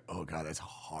else if you're like, oh God, that's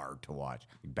hard to watch.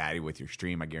 Batty with your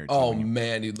stream, I guarantee. Oh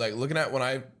man, dude! Looking at when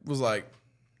I was like,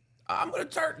 I'm going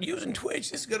to start using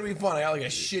Twitch. This is going to be fun. I got a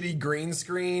shitty green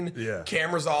screen. Yeah.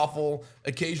 Camera's awful.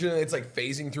 Occasionally it's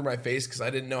phasing through my face because I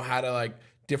didn't know how to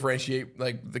differentiate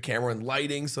the camera and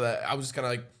lighting. So that I was just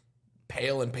kind of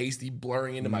pale and pasty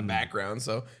blurring into my background.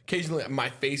 So occasionally my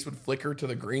face would flicker to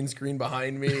the green screen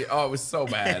behind me. Oh, it was so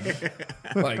bad.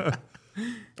 I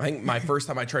think my first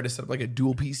time I tried to set up a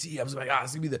dual PC, I was like,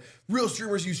 it's going to be the real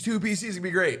streamers use 2 PCs. It's going to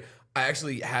be great. I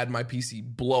actually had my PC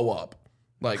blow up.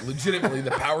 Legitimately, the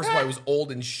power supply was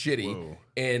old and shitty,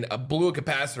 and I blew a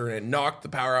capacitor and it knocked the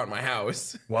power out in my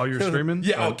house. While you were streaming?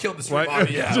 Yeah, it killed the stream. I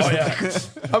was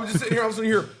just sitting here, all of a sudden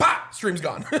you hear, pop, stream's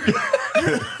gone.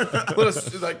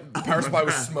 The power supply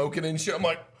was smoking and shit. I'm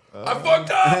like, I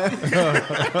fucked up.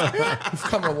 It's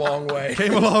come a long way.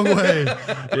 Came a long way.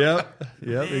 Yep,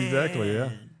 exactly,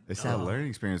 yeah. It's that learning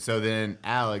experience. So then,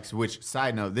 Alex, which,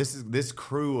 side note, this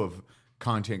crew of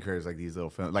content creators these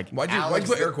little films. Why'd you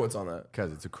put air quotes on that?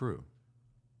 Because it's a crew.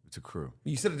 It's a crew.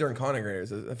 You said it during content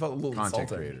creators. I felt a little content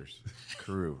insulting. Creators.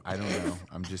 Crew. I don't know.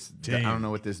 I'm just... I don't know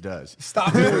what this does.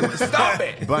 Stop it. Stop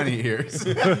it. Bunny ears.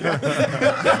 But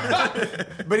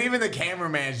even the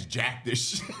cameraman's jacked this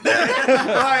shit.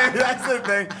 That's the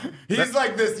thing. He's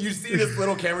like this. You see this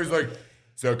little camera. He's like,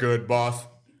 is that good, boss?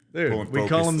 Dude, we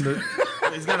call him the...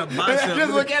 He's got a bicep.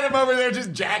 Just look at him over there,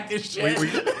 just jacked as shit.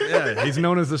 He's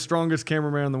known as the strongest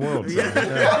cameraman in the world. So,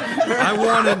 I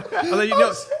wanted,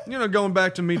 going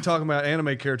back to me talking about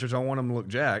anime characters, I want them to look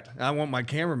jacked. I want my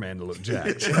cameraman to look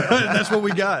jacked. That's what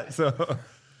we got. So,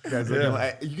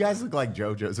 you guys look like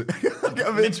JoJo's. Look,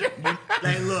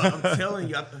 I'm telling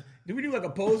you. Did we do a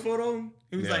pose photo?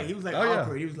 He was like oh,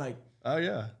 awkward. He was like, oh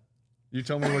yeah. You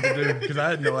told me what to do because I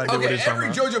had no idea what Okay, he's talking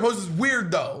every about. JoJo pose is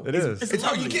weird though. It is. It's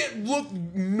how you can't look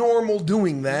normal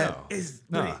doing that. No. It's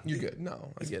Nah. You're good.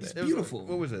 No, I get it. It was beautiful. Like,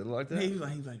 what was it like that? he was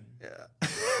like,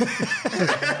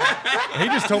 He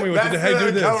just told me what to do. Hey,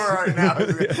 do this. Cover right now.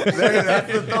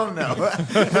 That's the thumbnail.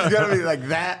 It's gotta be like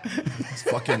that. It's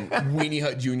fucking Weenie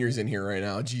Hut Junior's in here right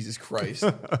now. Jesus Christ.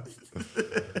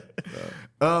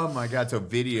 Oh my god! So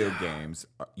video games.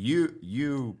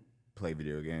 You play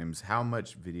video games. How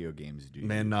much video games do you?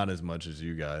 Man, not as much as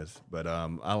you guys, but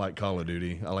I like Call of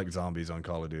Duty. I like zombies on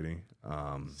Call of Duty.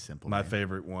 Simple. My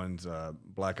favorite one's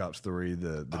Black Ops 3,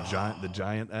 the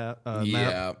giant map.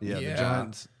 Yeah, The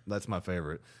Giants. That's my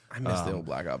favorite. I miss the old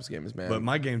Black Ops games, man. But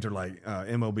my games are like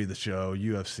MLB The Show,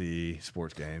 UFC,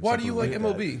 sports games. Why do you like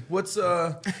something MLB? What's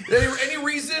any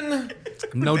reason?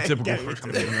 No typical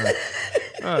reason.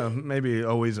 Maybe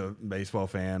always a baseball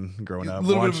fan growing up.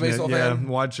 Little bit of a watching baseball it, fan?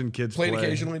 watching kids Played play.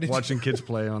 occasionally, did you? Watching kids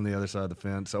play on the other side of the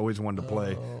fence. Always wanted to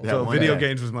play. Yeah, So one video day.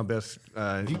 games was my best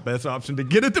option to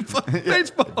get into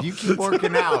baseball. If you keep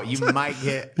working out, you might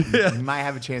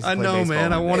have a chance to I play know, baseball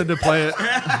man. I one wanted day. to play it.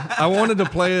 I wanted to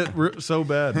play it so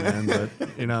bad, man. But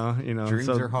you know. Dreams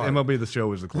so are hard. MLB The Show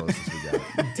was the closest we got.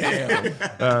 Damn.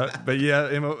 But yeah,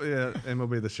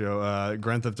 MLB The Show,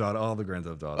 Grand Theft Auto, all the Grand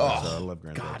Theft Auto. I love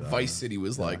Grand Theft God, Auto. Vice City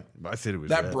was like Vice City was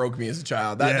that rad. broke me as a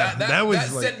child. Yeah, That was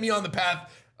that like- sent me on the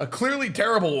path. A clearly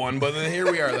terrible one, but then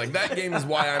here we are. Like that game is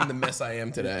why I'm the mess I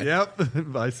am today. Yep,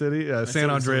 Vice City. San City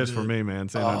was so Andreas good. for me, man.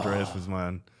 San Andreas was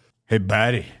mine. Hey,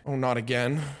 buddy. Oh, not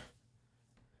again.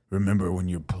 Remember when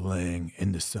you're playing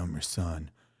in the summer sun,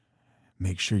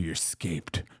 make sure you're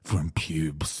scaped from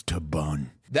pubes to bun.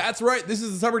 That's right. This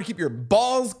is the summer to keep your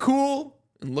balls cool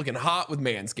and looking hot with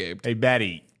Manscaped. Hey,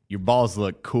 Betty, your balls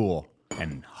look cool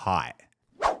and hot.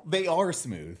 They are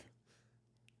smooth.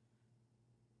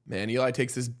 Man, Eli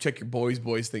takes this check your boys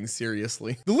thing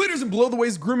seriously. The leaders in below the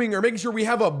waist grooming are making sure we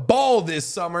have a ball this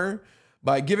summer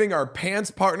by giving our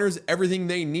pants partners everything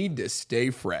they need to stay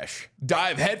fresh.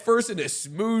 Dive headfirst into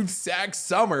smooth sack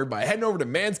summer by heading over to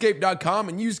manscaped.com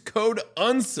and use code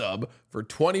UNSUB for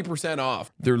 20%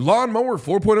 off. Their Lawnmower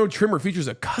 4.0 trimmer features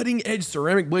a cutting-edge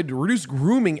ceramic blade to reduce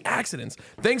grooming accidents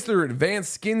thanks to their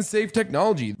advanced skin-safe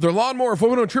technology. Their Lawnmower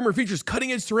 4.0 trimmer features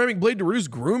cutting-edge ceramic blade to reduce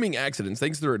grooming accidents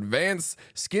thanks to their advanced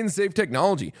skin-safe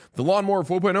technology. The Lawnmower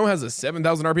 4.0 has a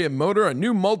 7,000 RPM motor, a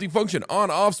new multifunction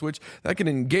on-off switch that can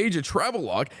engage a travel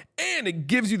lock, and it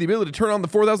gives you the ability to turn on the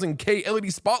 4000K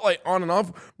LED spotlight on and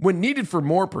off when needed for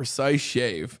more precise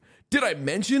shave. Did I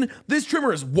mention this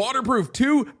trimmer is waterproof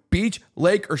too? Beach,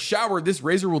 lake, or shower, this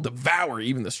razor will devour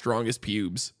even the strongest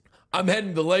pubes. I'm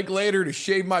heading to the lake later to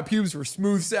shave my pubes for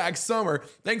smooth sack summer.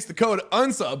 Thanks to code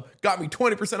UNSUB, got me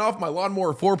 20% off my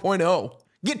Lawnmower 4.0.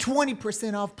 Get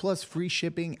 20% off plus free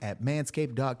shipping at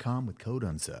manscaped.com with code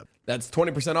UNSUB. That's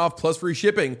 20% off plus free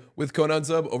shipping with code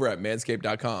UNSUB over at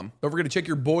manscaped.com. Don't forget to check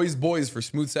your boys for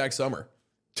smooth sack summer.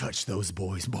 Touch those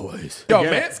boys. Yo,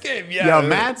 Manscaped, yeah. Yo,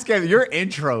 Manscaped, your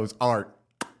intros are...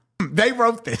 They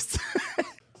wrote this.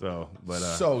 So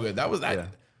good. That was that. Yeah.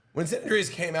 When San Andreas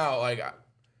came out,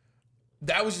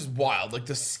 that was just wild. Like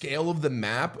the scale of the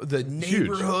map, the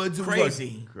neighborhoods, it was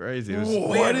crazy. Crazy. It was,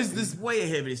 Like, what is this? Way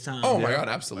ahead of his time. Oh my god,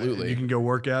 absolutely. You can go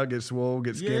work out, get swole,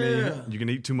 get skinny. Yeah. You can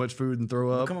eat too much food and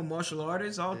throw up. Become a martial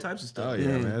artist, all types of stuff. Oh yeah,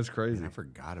 man, that's crazy. I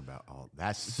forgot about all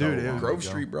that's so Dude, it long was Grove ago.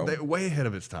 Street, bro. Way ahead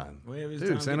of its time. Way of his Dude,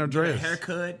 time. San Get a Andreas.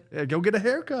 haircut. Yeah, go get a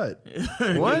haircut.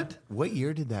 What? What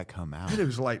year did that come out? Dude, it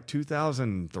was like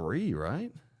 2003,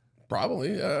 right? Probably.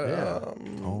 Maybe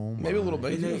a little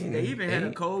bit. And they even had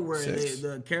a code where Six.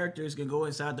 the characters can go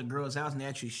inside the girl's house and they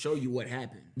actually show you what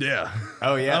happened. Yeah.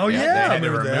 Oh, yeah. Oh, They yeah, I had to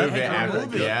remember remove that. it after.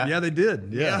 Remove it. Yeah. Yeah, they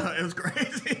did. Yeah. It was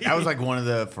crazy. That was like one of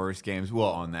the first games. Well,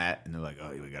 on that. And they're like, oh,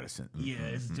 we got to send. Yeah,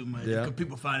 it's too much. Yeah.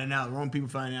 People finding out, wrong people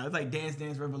finding out. It's like Dance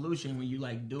Dance Revolution when you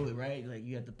like do it, right? Like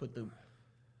you have to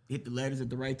hit the letters at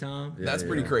the right time. That's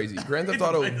pretty crazy. Grand Theft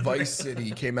Auto Vice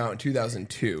City came out in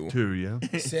 2002. 2, yeah.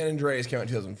 San Andreas came out in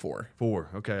 2004. 4.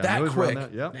 Okay. I That knew it was around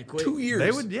quick. that. Yep. That quick. 2 years.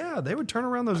 They would turn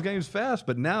around those games fast,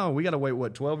 but now we got to wait,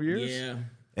 what, 12 years? Yeah.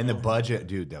 And the budget,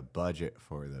 dude, the budget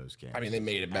for those games. I mean, they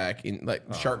made it back in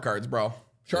shark cards, bro.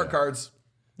 Shark cards.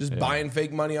 Just buying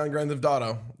fake money on Grand Theft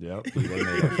Auto. Yep. They made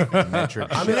a metric.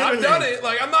 I mean, I've done it.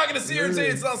 Like, I'm not going to sit here and say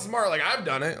it's not smart. Like, I've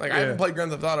done it. Like, I haven't played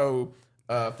Grand Theft Auto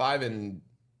 5 in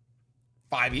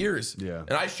 5 years. Yeah.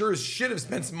 And I sure as shit have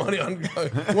spent some money on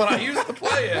when I used to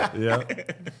play it. Yeah.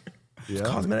 Yeah.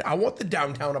 Cosmetic. I want the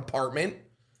downtown apartment.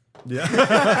 Yeah.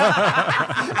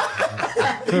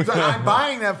 He's like, I'm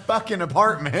buying that fucking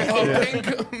apartment. A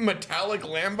pink metallic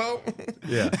Lambo.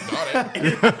 Yeah. Got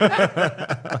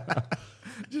it.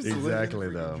 Exactly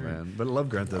though, man. But I love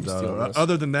Grand Theft stealing Auto. this.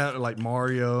 Other than that, like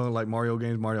Mario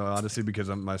games, Mario Odyssey, because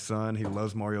my son, he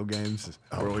loves Mario games.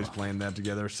 We're always playing that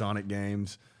together. Sonic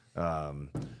games,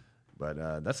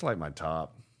 but that's like my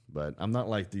top. But I'm not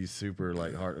like these super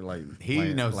like hard like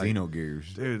He knows like,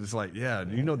 Xenogears. dude. It's like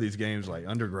these games like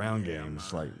underground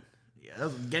games like. Yeah,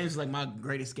 those games like my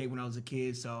great escape when I was a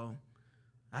kid, so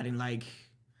I didn't like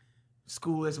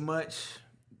school as much.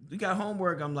 We got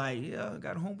homework. I'm like, I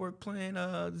got homework playing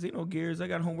Xenogears. I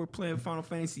got homework playing Final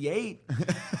Fantasy VIII.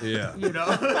 Yeah. You know?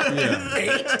 Yeah.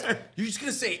 8? You're just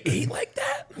gonna say 8 like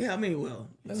that? Yeah, I mean, well,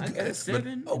 I got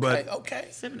 7. Okay, okay.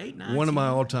 7, 8, 9. One of my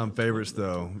 10, all-time favorites,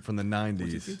 though, from the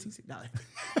 90s, 15, 16,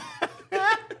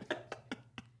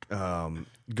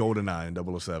 GoldenEye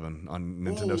in 007 on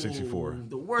Nintendo 64.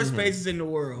 The worst faces in the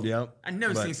world. Yep. I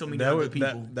never But seen so many that ugly was,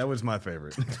 people. That was my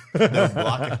favorite.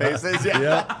 Block of faces. Yeah.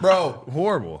 Yeah. Bro,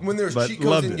 Horrible. when there's but cheat codes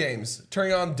loved in it. games,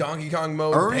 turning on Donkey Kong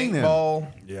mode, Earning them. paintball.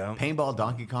 Yeah. Paintball,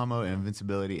 Donkey Kong mode,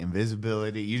 invincibility,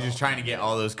 invisibility. You're just trying to get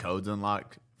all those codes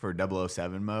unlocked for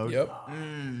 007 mode. Yep.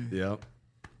 Yep.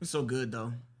 It's so good,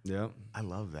 though. Yep. I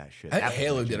love that shit. I think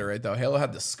Halo did it right though. Halo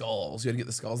had the skulls. You had to get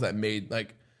the skulls that made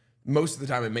like most of the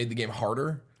time it made the game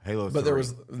harder. Halo but 3.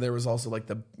 there was also like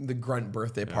the grunt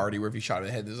birthday party where if you shot in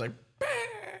the head, there's like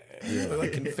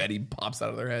like confetti pops out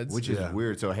of their heads. Which is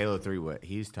weird. So Halo 3, what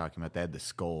he's talking about, they had the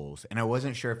skulls. And I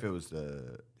wasn't sure if it was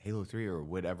the Halo 3 or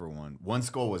whatever one. One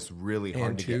skull was really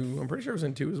hard and to 2, get. I'm pretty sure it was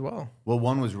in 2 as well. Well,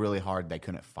 one was really hard. They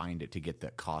couldn't find it to get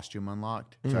the costume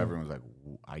unlocked. So everyone was like,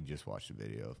 I just watched a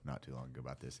video not too long ago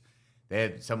about this. They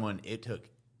had someone, it took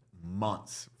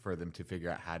months for them to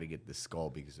figure out how to get the skull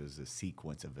because it was a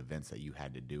sequence of events that you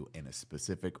had to do in a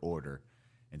specific order.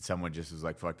 And someone just was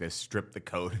like, fuck this, strip the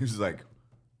code. He was like,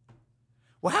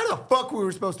 well, how the fuck we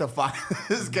were supposed to find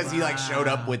this? Because he like showed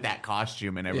up with that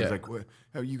costume and everyone's like, well,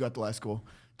 how you got the last skull?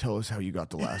 Tell us how you got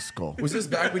the last skull. Was this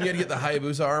back when you had to get the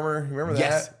Hayabusa armor? Remember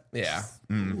that? Yes.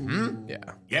 Yeah. Mm-hmm. Yeah.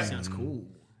 Yes. Sounds cool.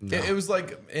 It was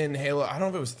like in Halo. I don't know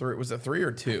if it was 3. Was it 3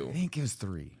 or 2? I think it was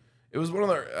 3. It was one of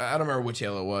the. I don't remember which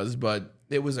Halo it was, but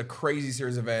it was a crazy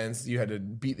series of events. You had to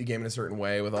beat the game in a certain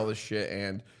way with all this shit,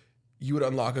 and you would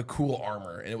unlock a cool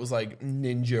armor, and it was like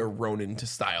Ninja Ronin to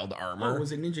styled armor. Oh,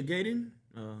 was it Ninja Gaiden?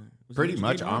 Was it Pretty Ninja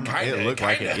much Gaiden? armor. Kinda, It looked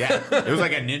like it. Yeah. It was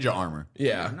like a ninja armor.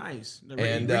 Yeah. Nice. And,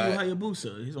 And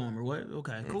Hayabusa, his armor. What?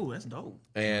 Okay, cool. That's dope.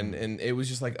 And it was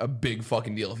just like a big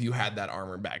fucking deal if you had that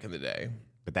armor back in the day.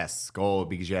 But that skull,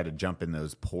 because you had to jump in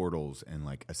those portals and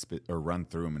like or run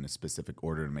through them in a specific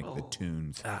order to make the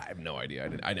tunes. I have no idea.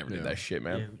 I never did that shit,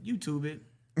 man. Yeah, YouTube it.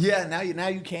 Yeah, now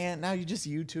you can. Now you just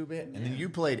YouTube it. And then you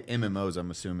played MMOs, I'm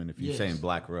assuming, if you're Yes. saying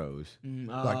Black Rose.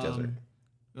 Black Desert.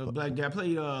 Black. I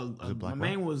played. it Black my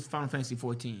main was Final Fantasy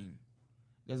 14.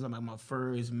 That's like my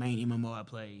first main MMO I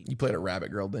played. You played a Rabbit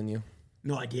Girl, didn't you?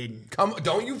 No, I didn't. Come,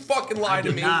 don't you fucking lie I to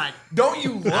did me. not. Don't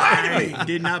you lie to me. I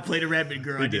did not play the Rabbit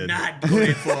Girl. I did did. not go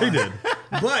that far. He did.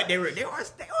 But they were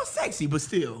sexy, but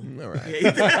still. All right.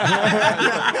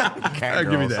 Cat I'll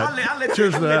give you girls. that.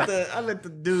 Cheers to that. I let the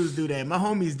dudes do that. My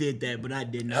homies did that, but I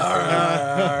didn't. All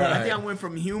right. I think I went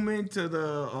from human to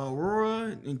the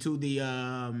Aurora into the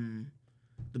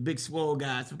big swole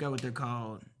guys. I forgot what they're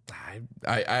called.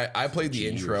 I played the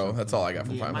intro. That's all I got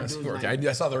from Yeah, Final my Fantasy dude's 14. like-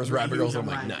 I saw there was Rabbit Girls. I'm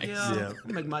like, like, nice. Yeah,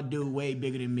 you make my dude way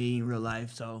bigger than me in real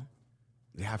life. So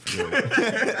Yeah, I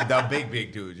forget. The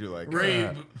big dudes. You're like,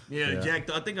 Jack.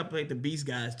 I think I played the Beast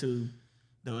guys too,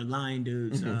 the lion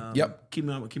dudes. Yep.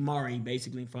 Kimari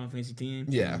basically in Final Fantasy 10.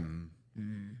 Yeah.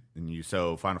 And you,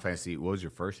 so Final Fantasy, what was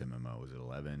your first MMO? Was it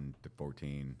 11 to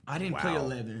 14? I didn't play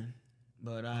 11,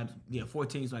 but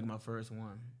 14 is like my first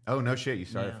one. Oh, no shit. You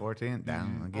started Yeah. 14?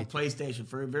 Down. I'll On get you. PlayStation,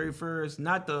 for very first,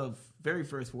 not the very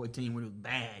first 14 when it was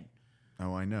bad,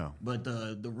 Oh, I know. but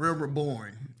the Real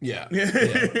Reborn. Yeah.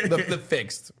 The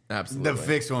fixed. Absolutely. The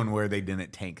fixed one where they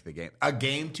didn't tank the game. A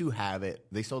game to have it.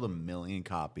 They sold 1 million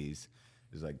copies.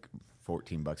 It was like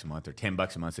 $14 a month or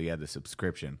 $10 a month, so you had the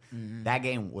subscription. That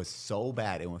game was so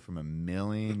bad, it went from 1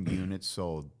 million units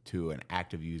sold to an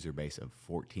active user base of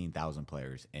 14,000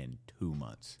 players in 2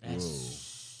 months. That's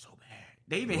so bad.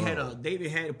 They even had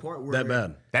a part where That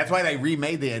bad. That's why they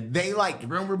remade they like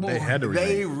Real Reborn. They had to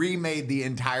they remade the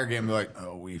entire game. They're like,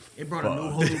 oh, we They brought a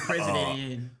whole new president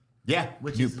in. yeah,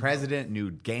 Which new is- president,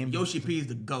 new game. Yoshi P is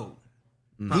the GOAT.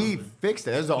 He fixed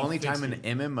it. That was the only fixed time an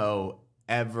it. MMO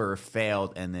ever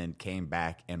failed and then came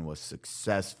back and was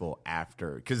successful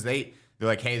after. Because they're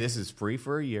like, hey, this is free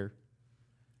for a year.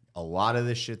 a lot of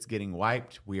this shit's getting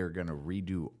wiped. We are going to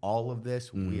redo all of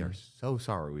this. We are so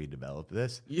sorry we developed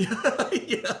this. Yeah.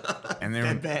 And then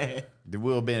That bad. there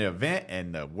will be an event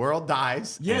and the world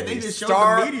dies. Yeah, and they a just showed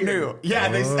star the meteor. new. Yeah,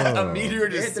 they said a meteor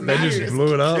just the They smashed just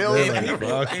blew it up. kills They're And, like, people,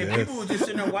 fuck and this. people were just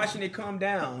sitting there watching it come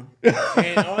down.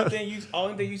 And only thing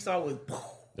you saw was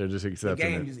They're just the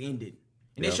accepting game it. just ended.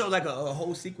 And they showed like a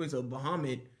whole sequence of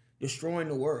Bahamut destroying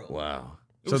the world. Wow.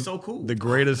 It was so cool. The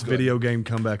greatest video game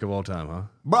comeback of all time, huh?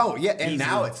 Bro, yeah, and Easy.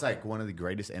 now it's like one of the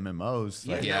greatest MMOs.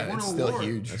 Like, Yeah, won it's an still award.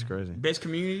 huge. That's crazy. Best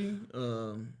community.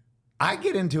 I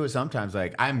get into it sometimes.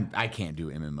 Like I can't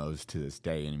do MMOs to this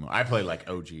day anymore. I play like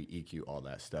OG, EQ, all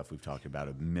that stuff. We've talked about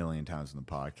it a million times on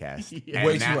the podcast. And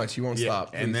Way too much. You won't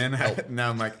stop. And Please then help.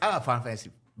 now I'm like, Final Fantasy.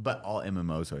 But all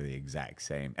MMOs are the exact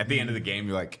same. At the end of the game,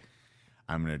 you're like,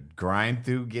 I'm gonna grind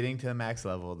through getting to the max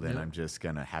level. Then I'm just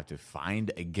gonna have to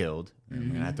find a guild. And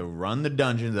I'm gonna have to run the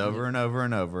dungeons over and over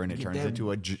and over, and it turns that-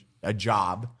 into a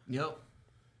job. Yep.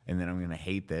 And then I'm gonna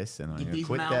hate this, and I'm Get gonna these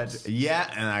quit mounts. that. Yeah,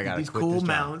 and I gotta These quit cool this job.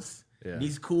 mounts. Yeah.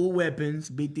 These cool weapons.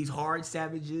 Beat these hard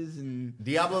savages and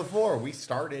Diablo 4, we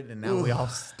started and now we all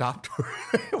stopped.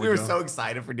 We were so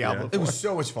excited for Diablo 4. It was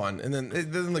so much fun, and then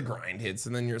the grind hits,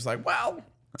 and then you're just like, well,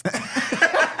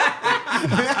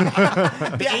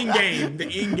 the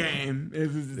in game.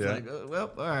 It's just Yeah. like,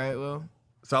 well, all right, well.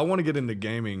 So I want to get into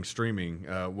gaming, streaming.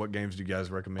 What games do you guys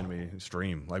recommend me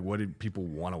stream? Like, what do people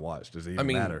want to watch? Does it even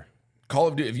matter? Call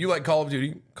of Duty. If you like Call of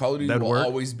Duty That'd will work?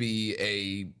 always be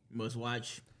a Must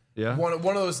watch. Yeah. one of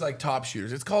those like top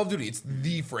shooters. It's Call of Duty. It's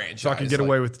the franchise. So I can get Like,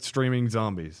 away with streaming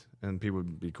zombies, and people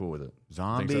would be cool with it.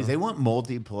 Zombies, Think so? they want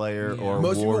multiplayer or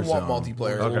Most people want Warzone.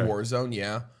 multiplayer Okay. or Warzone.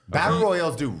 Yeah. Battle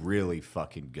royales do really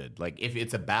fucking good. Like if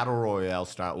it's a battle royale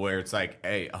style where it's like,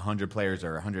 hey, 100 players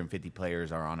or 150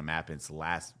 players are on a map and it's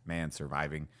last man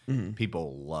surviving,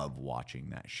 people love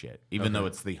watching that shit. Even though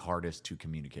it's the hardest to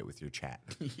communicate with your chat.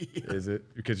 Is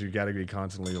it because you got to be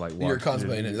constantly like You're watching-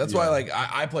 constantly in it. That's why, like,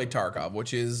 I play Tarkov,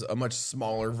 which is a much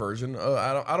smaller version.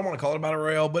 I don't want to call it a battle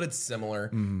royale, but it's similar.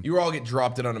 You all get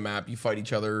dropped in on a map, you fight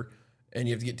each other, and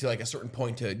you have to get to like a certain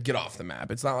point to get off the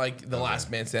map. It's not like the last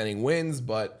man standing wins,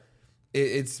 but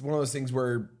it's one of those things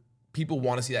where people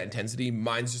want to see that intensity.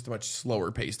 Mine's just a much slower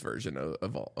paced version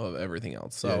of everything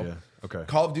else. So, Yeah. Okay.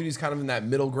 Call of Duty is kind of in that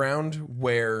middle ground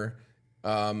where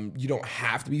you don't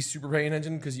have to be super paying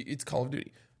attention because it's Call of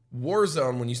Duty.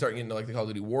 Warzone, when you start getting into like the Call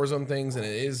of Duty Warzone things, and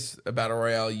it is a battle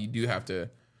royale, you do have to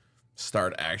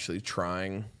start actually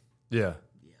trying. Yeah.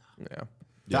 Yeah.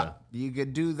 You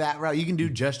could do that route. You can do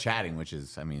just chatting, which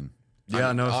is, I mean, Yeah,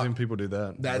 I know I've seen people do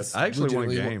that. that's But I actually want a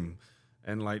legitimately game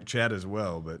and like chat as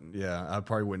well. But yeah, I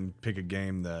probably wouldn't pick a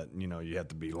game that you have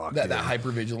to be locked That in.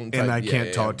 hyper vigilant and type. I Yeah, can't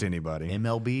yeah, talk to anybody.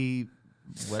 MLB,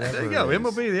 whatever. There you go, it is.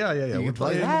 MLB. Yeah. You We'll can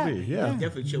play play that. MLB. Yeah.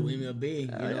 Definitely chill with MLB.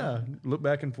 Yeah. Look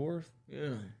back and forth. Yeah.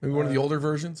 Maybe one of the older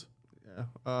versions.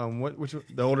 Which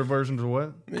the older versions of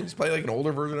what? Maybe just play like an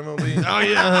older version of MLB. Oh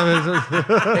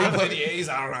yeah. Maybe play the A's.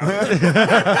 I don't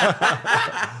know.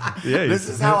 Yeah. This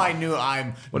is how I knew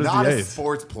I'm What is not the a A's?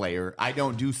 sports player. I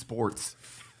don't do sports.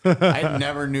 I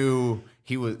never knew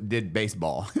he did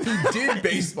baseball. He did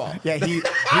baseball. Yeah, he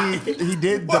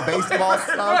did the baseball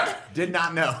stuff. Did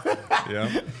not know.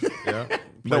 Yeah.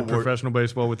 Played professional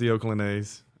baseball with the Oakland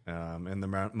A's in the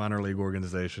minor league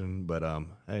organization. But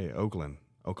hey, Oakland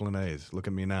A's, look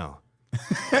at me now.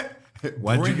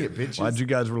 Why'd you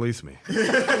guys release me?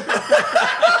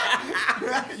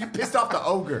 You pissed off the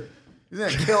ogre. He's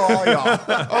gonna kill all y'all.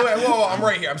 Okay, whoa, I'm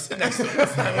right here. I'm sitting next to him.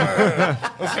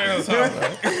 Let's figure this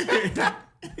out.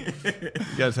 You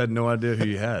guys had no idea who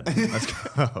you had. Let's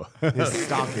go. His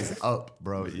stock is up,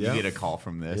 bro. Yeah. You get a call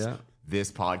from this. Yeah.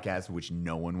 This podcast, which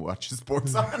no one watches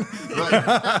sports on. Like,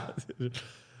 I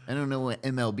don't know what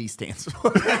MLB stands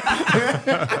for.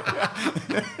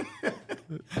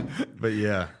 But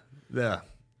yeah.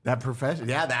 That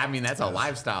profession, I mean, that's a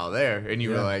lifestyle there. And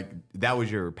you were like, that was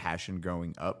your passion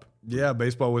growing up. Yeah,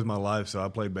 baseball was my life, so I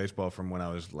played baseball from when I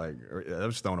was I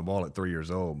was throwing a ball at 3 years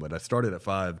old, but I started at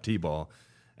 5 T-ball,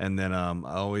 and then I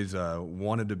always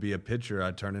wanted to be a pitcher.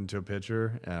 I turned into a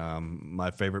pitcher.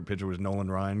 My favorite pitcher was Nolan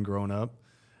Ryan growing up,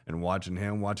 and watching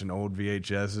old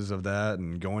VHSs of that,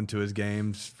 and going to his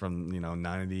games from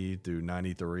 90 through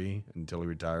 93 until he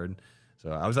retired.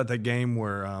 So I was at that game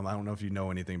where I don't know if you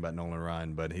know anything about Nolan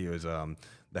Ryan, but he was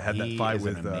that had that He fight is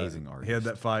an with amazing artist. He had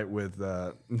that fight with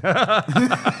Slap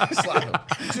him.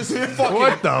 Just fucking.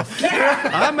 what the fuck?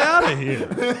 I'm out of here.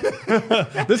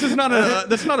 This is not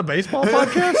a baseball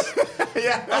podcast.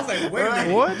 Yeah. I was like, wait a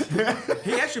minute. What?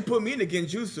 He actually put me in the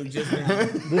Genjutsu just now.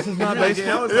 This is not I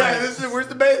baseball. was Yeah, like, where's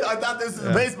the base? I thought this was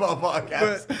a baseball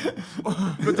podcast.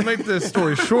 But to make this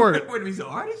story short, wait, he's an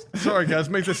artist? sorry guys,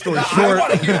 make this story I short.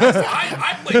 want to hear this.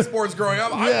 I played sports growing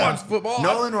up. I watched football.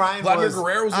 Nolan Ryan Vladimir was-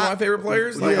 Guerrero was one of my favorite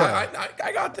players. Like,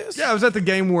 I got this. Yeah, I was at the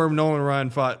game where Nolan Ryan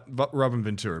fought Robin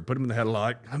Ventura, put him in the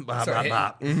headlock.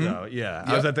 So yeah,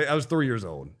 I was 3 years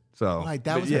old. So Like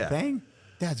that but was yeah. a thing.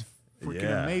 That's freaking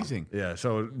Yeah. amazing. Yeah,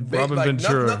 so Robin Robin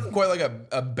Ventura. Nothing quite like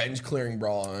a bench clearing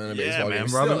brawl in a baseball man, game.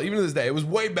 Still, Robin- even to this day, it was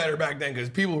way better back then because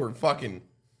people were fucking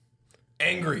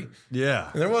angry. Yeah.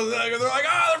 And there was they're like,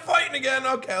 they're fighting again.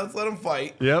 Okay, let's let them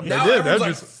fight. Yep, they Now did. everyone's That like,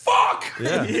 just- fuck.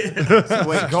 Yeah. So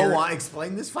wait, go on.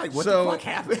 Explain this fight. What So- the fuck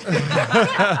happened?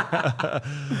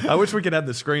 I wish we could have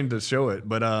the screen to show it,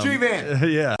 but G-Man.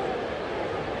 yeah.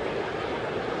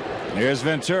 Here's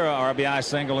Ventura, RBI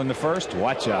single in the first.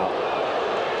 Watch out.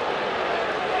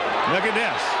 Look at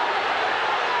this.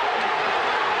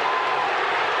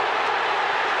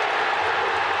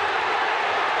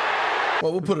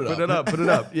 Well, we'll put it up. Put it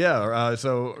up. Yeah.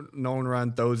 So Nolan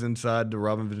Ryan throws inside to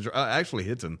Robin Ventura. Actually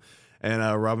hits him. And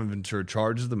Robin Ventura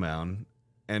charges the mound.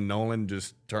 And Nolan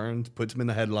just turns, puts him in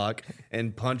the headlock,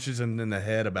 and punches him in the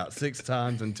head about 6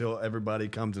 times until everybody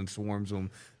comes and swarms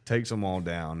him, takes them all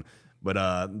down.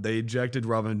 But they ejected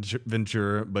Robin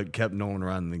Ventura, but kept Nolan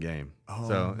Ryan in the game.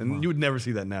 And you would never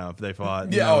see that now if they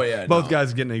fought. Yeah, both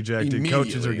guys getting ejected,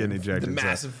 coaches are getting ejected. The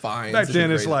massive fines. Back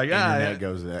then, it's like, Internet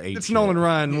goes to it's apeshit. Nolan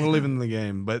Ryan. We'll leave him in the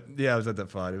game. But yeah, I was at that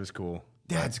fight. It was cool.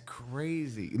 That's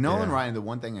crazy. Nolan Ryan, the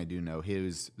one thing I do know,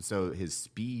 his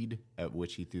speed at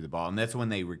which he threw the ball, and that's when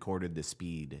they recorded the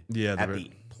speed at the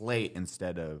plate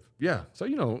instead of. Yeah, so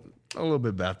you know a little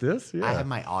bit about this. Yeah, I have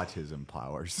my autism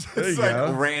powers. There It's you like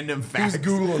go. random He facts. was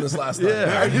Googling this last night.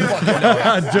 Yeah. You fucking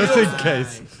know.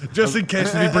 just in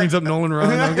case if he brings up Nolan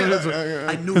Ryan.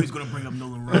 I knew he was going to bring up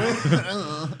Nolan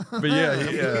Ryan. But yeah,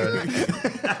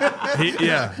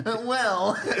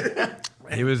 Well,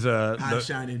 he was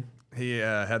Shining. he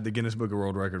had the Guinness Book of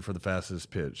World Record for the fastest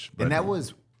pitch. But and that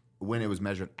was when it was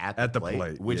measured at the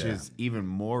plate, which yeah. is even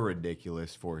more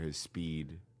ridiculous for his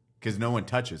speed because no one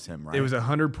touches him, right? It was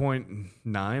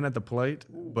 100.9 at the plate,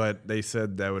 but they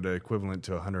said that would equivalent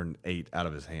to 108 out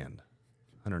of his hand,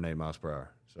 108 miles per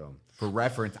hour. So for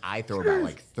reference, I throw about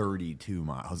like 32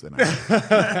 miles an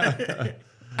hour.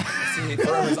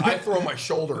 I throw my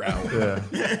shoulder out.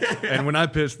 and when I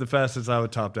pitched, the fastest I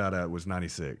would topped out at was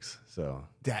 96. So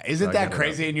Isn't I that got it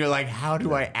crazy? up. And you're like, how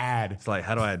do I add? It's like,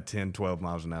 how do I add 10, 12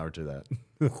 miles an hour to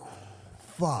that?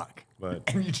 Fuck. But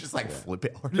And you just like flip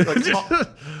it.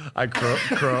 Like,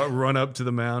 oh. I run up to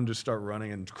the mound, just start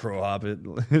running and crow hop it.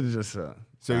 It's just So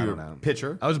I you're don't know. a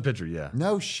pitcher? I was a pitcher, yeah.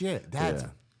 No shit. That's Yeah.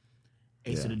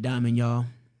 Ace of the diamond, y'all.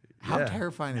 how Yeah.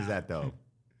 terrifying is that though?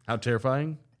 How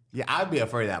terrifying? Yeah, I'd be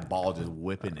afraid of that ball just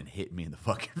whipping and hitting me in the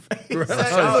fucking face.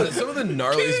 Some of the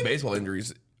gnarliest baseball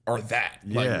injuries are that.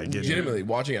 Like, Yeah, getting- legitimately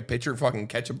watching a pitcher fucking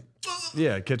catch a.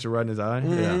 Yeah, catch it right in his eye.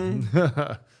 Mm-hmm.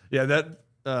 Yeah, yeah.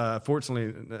 That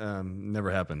fortunately never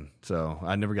happened. So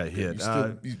I never got hit.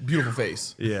 Beautiful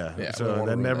face. Yeah, Yeah, we so don't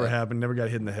wanna that ruin never that. happened. Never got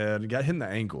hit in the head. Got hit in the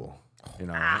ankle. You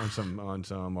know, on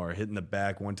some, or hit in the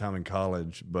back one time in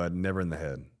college, but never in the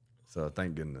head. So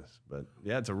thank goodness. But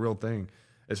yeah, it's a real thing.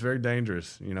 It's very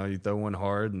dangerous. You know, you throw one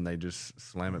hard and they just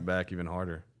slam it back even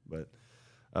harder. But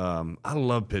I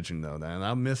love pitching though, man.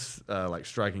 I miss like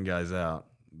striking guys out,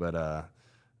 but I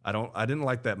didn't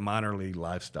like that minor league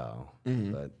lifestyle.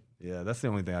 But yeah, that's the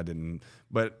only thing I didn't.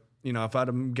 But you know, if I'd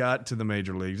have got to the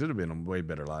major leagues, it'd have been a way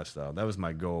better lifestyle. That was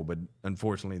my goal, but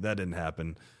unfortunately, that didn't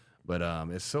happen. But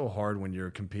it's so hard when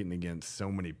you're competing against so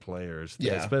many players,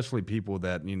 Yeah. especially people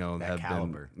that That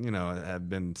caliber. have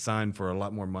been signed for a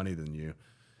lot more money than you,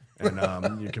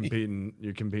 and you're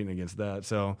competing against that.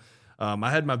 So I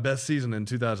had my best season in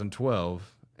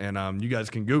 2012, and you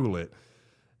guys can Google it.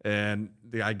 And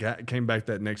came back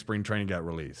that next spring training, got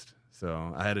released.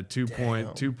 So I had a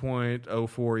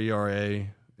 2.04 ERA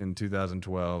in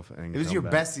 2012, and It was come your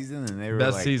back. best season, and they were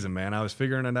Best like, season, man. I was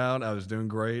figuring it out. I was doing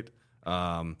great.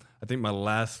 I think my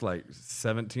last like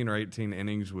 17 or 18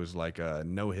 innings was like a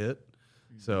no hit,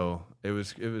 so it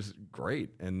was great.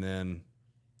 And then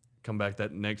come back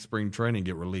that next spring training,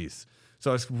 get released. So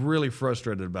I was really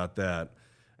frustrated about that.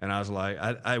 And I was like,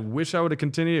 I wish I would have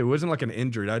continued. It wasn't like an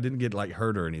injury. I didn't get like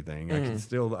hurt or anything. I could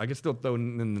still throw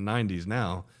in the 90s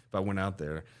now if I went out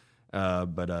there.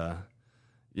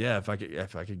 Yeah, if I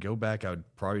could go back, I would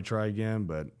probably try again.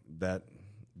 But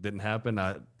didn't happen.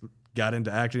 I got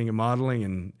into acting and modeling,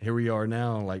 and here we are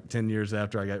now, like 10 years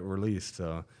after I got released.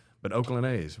 So, but Oakland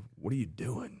A's, what are you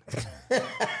doing?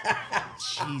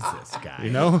 Jesus, guy.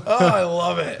 You know? Oh, I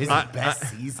love it. His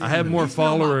best season. I had more He's not my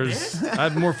followers. best. I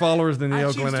had more followers than the I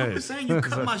Oakland Chief A's. saying you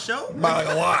cut my show. By like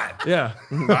a lot. Yeah.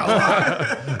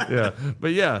 Yeah.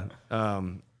 But yeah.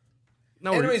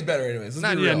 No, Anyways, better anyways.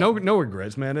 Let's be real. no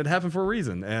regrets, man. It happened for a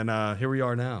reason, and here we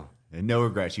are now. And no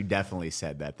regrets. You definitely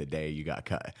said that the day you got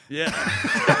cut. Yeah.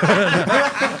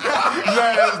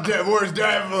 That words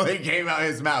definitely came out of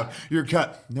his mouth. You're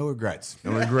cut. No regrets.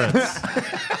 No regrets.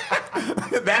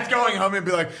 That's going home and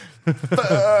be like,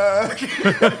 fuck.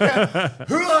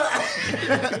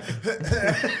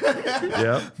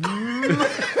 Yep.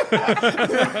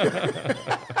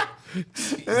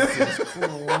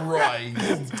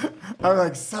 Christ. I'm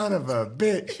like, son of a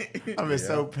bitch. I was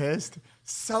so pissed.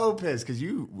 So pissed because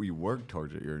we worked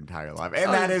towards it your entire life.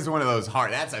 And that is one of those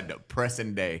hard, that's a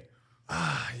depressing day.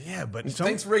 Yeah, but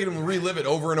Thanks for making him relive it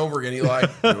over and over again, Eli.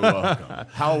 You're welcome.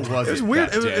 How was it? It was weird.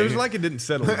 that It was day? like it didn't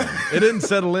settle in. It didn't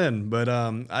settle in, but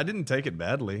I didn't take it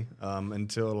badly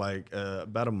until like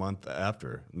about a month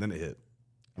after, and then it hit.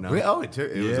 You know? It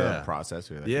was a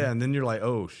process. Yeah, and then you're like,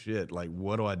 oh shit, like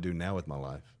what do I do now with my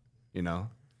life? You know?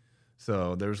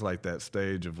 So there's like that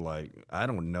stage of like, I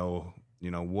don't know,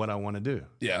 what I want to do.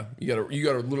 Yeah, you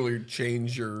gotta literally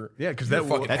change your because your that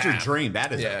fucking That's path. your dream.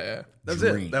 That is That's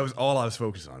dream. it. That was all I was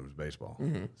focused on was baseball.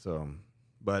 So,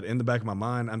 but in the back of my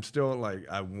mind, I'm still like,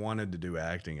 I wanted to do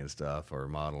acting and stuff or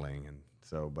modeling, and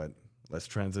so, but let's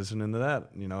transition into that.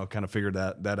 Kind of figured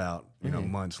that out.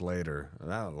 Months later,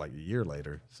 like a year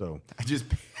later. So I just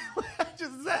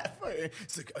that funny.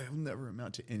 It's like I'll never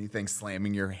amount to anything.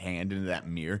 Slamming your hand into that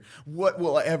mirror. What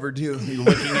will I ever do? You're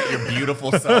looking at your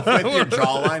beautiful self with your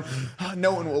jawline. Oh,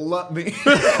 no one will love me.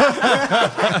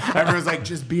 Everyone's like,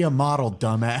 just be a model,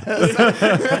 dumbass.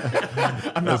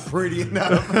 I'm not pretty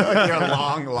enough. Your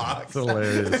long locks. it's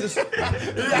hilarious.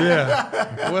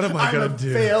 Yeah. What am I gonna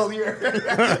do? Failure.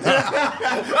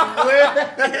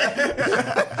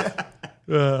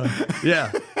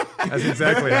 Yeah. That's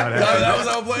exactly how it That happened. was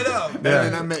how it played out. And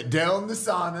then I met Dell in the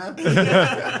sauna.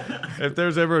 If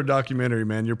there's ever a documentary,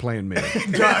 man, you're playing me.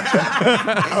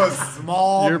 A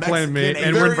small You're playing me, Mexican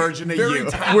and Asian we're- version of very you.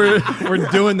 We're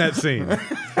doing that scene.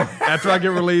 After I get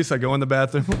released, I go in the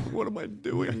bathroom. What am I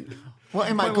doing? What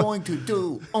am I going to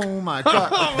do? Oh my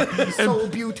God. He's so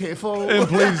beautiful. And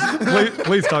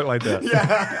please talk like that.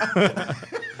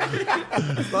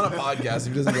 It's not a podcast.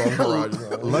 He doesn't go on garage.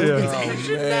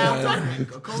 Yeah. A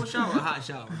cold shower or a hot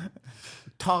shower?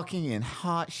 Talking in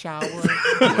hot shower.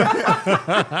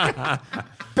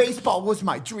 Baseball was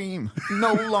my dream.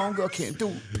 No longer can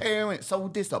do. Parents so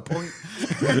disappointed.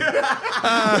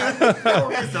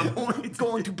 It's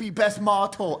going to be best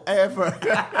motto ever.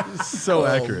 So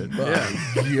accurate. Yeah.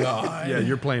 God. Yeah,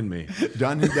 you're playing me.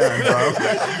 Done and done, bro.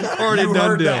 Already You a done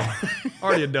heard deal. that.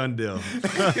 Already a done deal.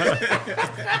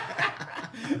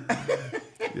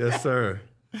 Yes, sir.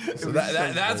 So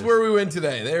that's where we went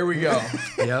today. There we go.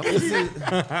 Yep.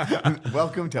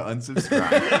 Welcome to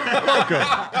Unsubscribe.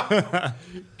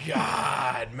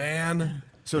 God, man.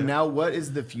 So now what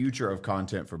is the future of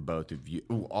content for both of you?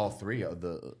 Ooh, all three of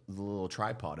the little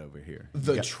tripod over here.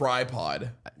 The tripod.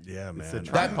 Yeah, man. It's a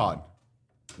tripod.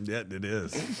 Yeah, it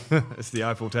is. It's the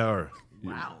Eiffel Tower.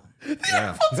 Wow.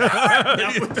 Yeah.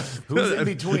 Who's in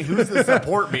between? Who's the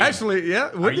support beam? Actually,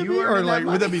 yeah. Would it you be, or earning like,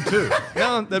 that would that be two?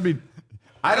 No, that'd be.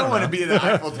 I don't want to be the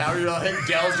Eiffel Tower. You're like,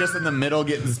 Dell's just in the middle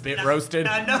getting spit roasted.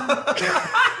 I know.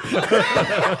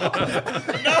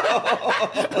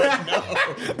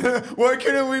 Why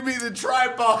couldn't we be the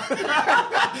tripod?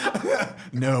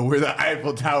 No, we're the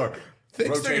Eiffel Tower.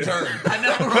 Things take a turn. I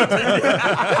know.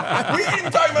 We ain't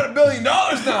even talking about $1 billion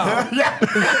now.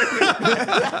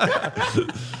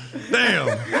 Damn.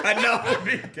 I know.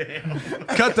 Damn.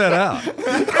 Cut that out.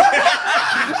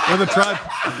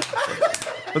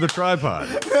 With a tripod.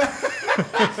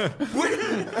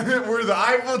 We're the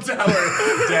Eiffel Tower.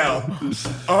 Dell.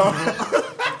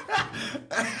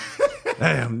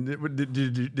 Damn.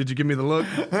 Did you give me the look?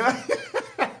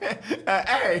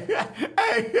 Hey.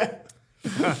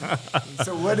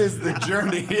 So what is the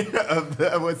journey of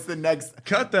what's the next?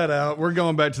 Cut that out. We're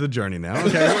going back to the journey now.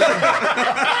 Okay.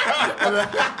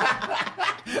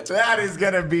 That is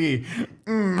gonna be.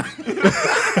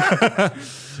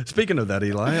 Speaking of that,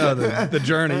 Eli, the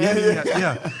journey.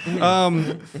 Yeah.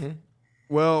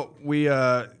 Well, we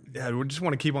Yeah, we just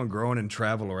want to keep on growing and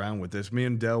travel around with this. Me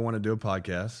and Dell want to do a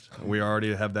podcast. We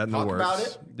already have that in the works. Talk about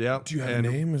it? Yeah. Do you have a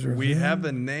name? Is there a we name? have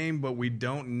the name, but we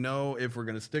don't know if we're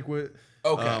going to stick with it.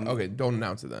 Okay, don't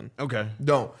announce it then. Okay.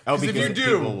 Don't. Oh, Because if because you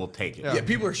do, people will take it. yeah,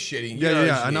 people are shitty.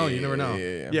 Yeah, I know. You never know.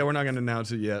 Yeah. We're not going to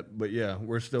announce it yet, but yeah,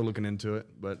 we're still looking into it.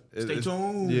 But Stay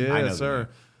tuned. Yeah, I know the sir. name.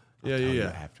 Yeah. you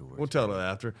afterwards. We'll tell it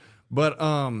after. But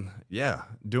yeah,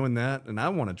 doing that, and I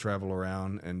want to travel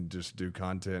around and just do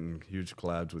content and huge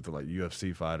collabs with like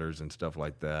UFC fighters and stuff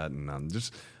like that, and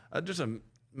just a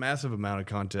massive amount of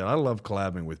content. I love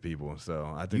collabing with people,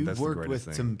 so I think You've that's the worked greatest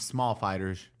with thing. some small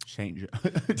fighters,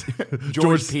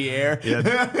 George Pierre.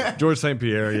 Yeah, George St.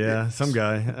 Pierre, yeah, some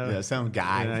guy. Yeah, some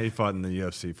guy. Yeah, he fought in the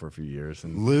UFC for a few years.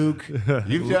 And Luke,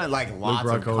 you've done like lots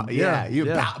of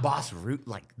Rockhold. Boss Root,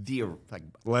 like the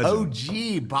Legend.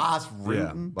 OG Boss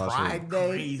Root, Boss Pride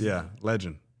Root. Day. Yeah,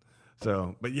 legend.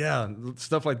 So, but yeah,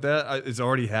 stuff like that is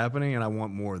already happening, and I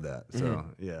want more of that. So,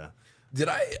 yeah. Did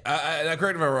I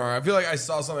correct me if I'm wrong. I feel like I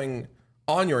saw something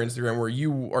on your Instagram where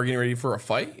you are getting ready for a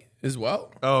fight as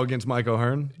well. Oh, against Mike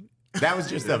O'Hearn? That was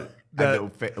just a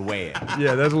way in.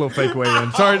 Yeah, that's a little fake way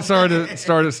in. Sorry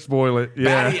to spoil it.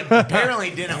 Yeah. Maddie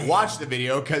apparently didn't watch the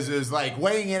video because it was like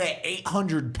weighing in at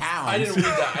 800 pounds. I didn't read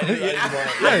that. I didn't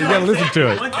Yeah, you gotta listen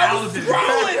to it. 1,000.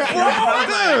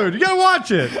 Dude, you gotta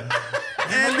watch it.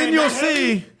 And then you'll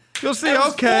see. You'll see, It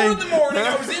was okay. 4 in the morning.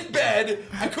 I was in bed.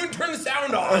 I couldn't turn the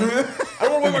sound on. I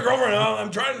don't want to wake my girlfriend up.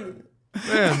 I'm trying to.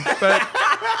 Man, but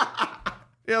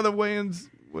yeah, the weigh-ins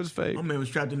was fake. My man was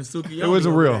trapped in the Sukiyomi. It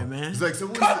wasn't real. There, man. It's like, so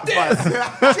Cut this!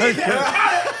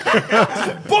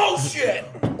 Bullshit!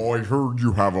 I heard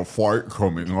you have a fight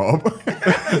coming up.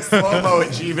 Slow-mo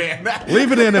at G-Van.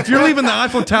 Leave it in. If you're leaving the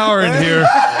Eiffel Tower in here,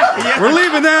 we're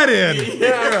leaving that in.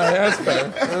 Yeah, all right. That's fair.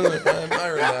 I heard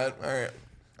that. All right.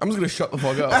 I'm just going to shut the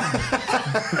fuck up.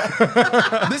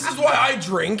 This is why I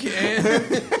drink.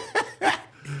 And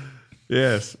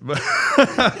Yes.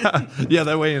 Yeah,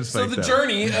 that weigh-in's so fake. the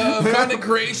journey of content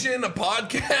creation, a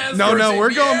podcast. No, versus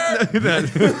we're Pierre.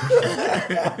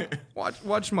 going.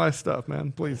 Watch my stuff,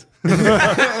 man, please. This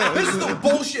is the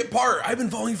bullshit part. I've been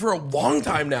following you for a long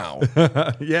time now.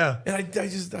 Yeah. And I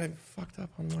fucked up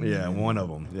on one. Yeah, one of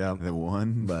them. Yeah. The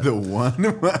one.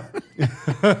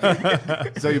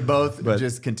 So you both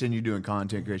just continue doing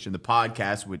content creation. The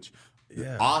podcast, which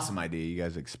awesome idea. You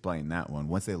guys explain that one.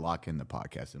 Once they lock in the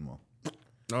podcast, and we'll.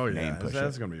 Oh yeah, push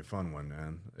that's gonna be a fun one,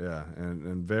 man. Yeah,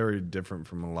 and very different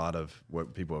from a lot of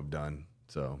what people have done.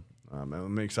 So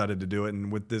I'm excited to do it.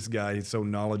 And with this guy, he's so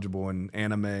knowledgeable in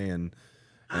anime and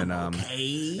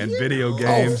video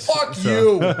games. Oh, fuck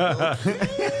you.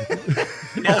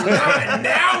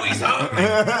 Now he's hungry.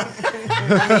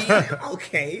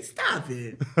 Okay, stop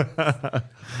it.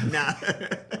 Nah.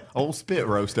 Old spit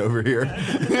roast over here.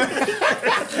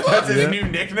 That's his new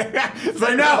nickname. It's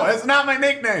like, no, it's not my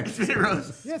nickname. Spit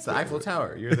roast. Yeah, it's the Eiffel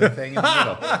Tower. You're the thing in the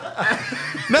middle.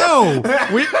 No,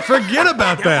 we forget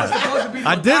about that.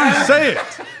 I didn't say it.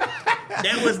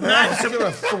 That was not.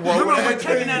 Remember, we're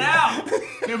taking that out.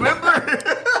 Remember?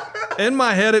 In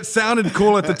my head, it sounded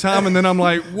cool at the time, and then I'm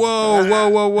like, whoa.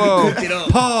 Freaked it up.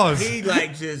 Pause. He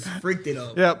just freaked it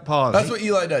up. Yeah, pause. That's what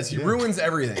Eli does. He ruins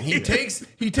everything. He takes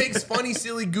funny,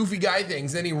 silly, goofy guy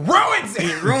things and he ruins it.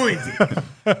 He ruins it.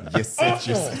 Yes, it's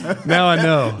just Now I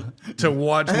know to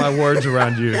watch my words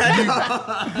around you.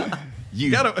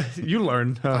 You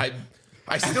learn. Huh?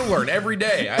 I still learn every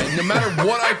day. No matter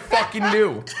what I fucking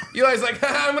do. Eli's like,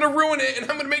 I'm going to ruin it and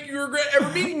I'm going to make you regret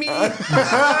ever meeting me. I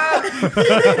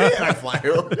fly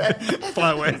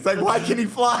away. It's like, why can he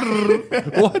fly?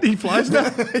 What? He flies now?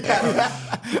 It's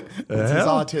his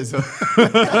autism.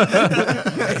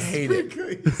 I hate it.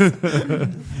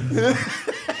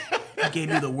 I gave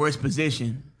you the worst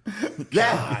position.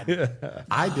 Yeah.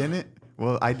 I didn't.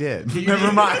 Well, I did.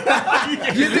 Never mind.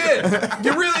 You did.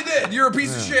 You really did. You're a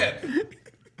piece of shit.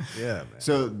 Yeah, man.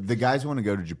 So the guys want to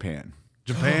go to Japan.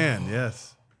 Japan,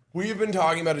 yes. We've been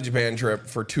talking about a Japan trip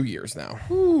for 2 years now.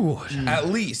 At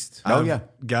least. Oh, yeah.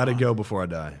 Gotta go before I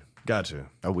die. Got to.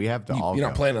 Oh, we have to all You're go.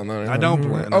 not planning on that. I don't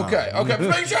plan. No. Okay. Just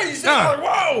make sure you say,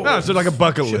 whoa. No, it's just like a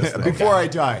bucket list. Before I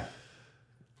die.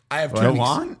 I have 2 Go weeks.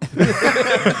 on.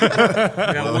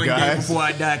 Now, one day guys. before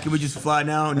I die, can we just fly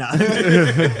now? Nah.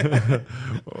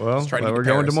 Well, try to get we're to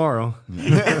going Paris. tomorrow.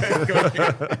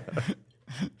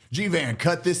 G-Van,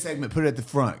 cut this segment, put it at the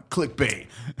front. Clickbait.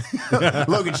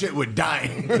 Logan Chitwood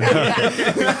dying.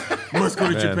 Must go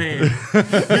to Japan.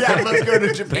 Yeah, let's go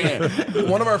to Japan.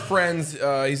 One of our friends,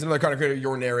 he's another content creator,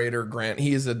 your narrator, Grant.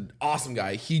 He is an awesome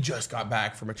guy. He just got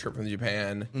back from a trip from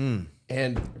Japan.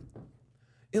 And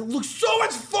it looks so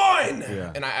much fun.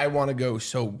 Yeah. And I want to go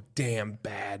so damn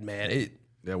bad, man.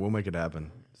 Yeah, we'll make it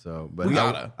happen. So,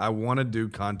 but I want to do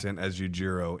content as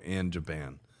Yujiro in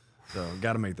Japan. So,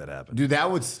 got to make that happen. Dude, that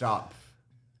would stop.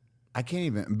 I can't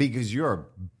even, because you're a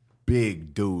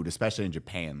big dude, especially in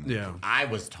Japan. Like, yeah. I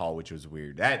was tall, which was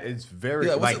weird. That is very.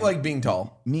 Yeah, what's it like being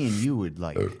tall? Me and you would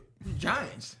like.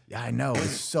 Giants. Yeah, I know.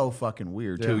 It's so fucking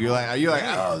weird too. You're like,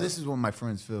 oh, this is what my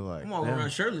friends feel like. I'm gonna run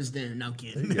shirtless then. No, I'm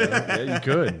kidding. Yeah, you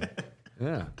could.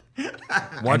 Yeah.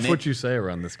 Watch what you say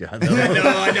around this guy. I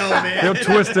know, man. He'll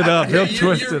twist it up. He'll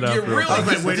twist it up. You're really I was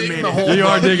like, wait a minute. the hole. You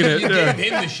are digging it. You gave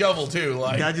him the shovel too.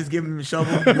 Like, Did I just give him a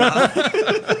shovel?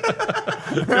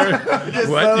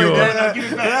 What?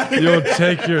 You'll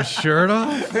take your shirt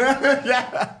off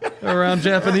around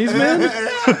Japanese men?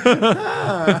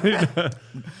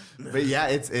 But yeah,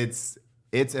 it's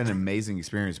an amazing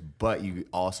experience. But you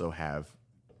also have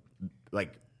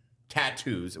like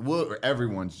tattoos. Well,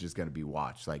 everyone's just gonna be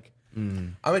watched. Like,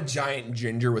 I'm a giant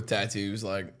ginger with tattoos.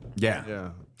 Like, Yeah.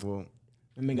 Well,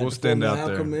 I mean, got we'll the stand Full out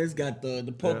there. Alchemist, got the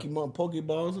Pokemon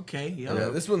Pokeballs. Okay, yeah,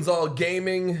 this one's all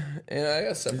gaming, and I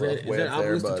got Is separate that way up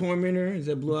there. Obelisk the But Tormentor? Is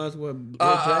that Blue Eyes? What?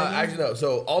 actually, no.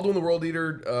 So, Alduin the World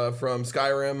Eater from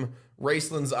Skyrim,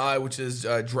 Raceland's Eye, which is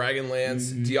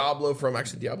Dragonlance, Diablo from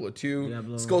Diablo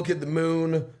 2, Skull Kid the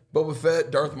Moon, Boba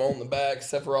Fett, Darth Maul in the back,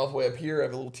 Sephiroth way up here. I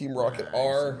have a little Team Rocket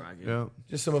R. yeah.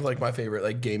 Just some of like my favorite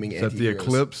like gaming. Is that the anti-heroes.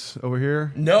 Eclipse over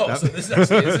here? No, so this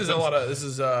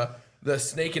is the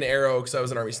Snake and Arrow because I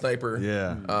was an Army sniper.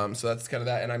 Yeah. So that's kind of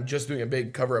that, and I'm just doing a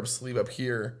big cover up sleeve up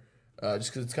here,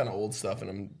 just because it's kind of old stuff, and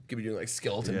I'm gonna be doing like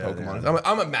skeleton Pokemon. Yeah.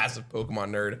 I'm a massive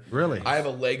Pokemon nerd. Really? I have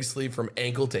a leg sleeve from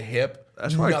ankle to hip.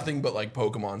 That's why nothing but like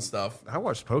Pokemon stuff. I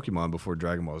watched Pokemon before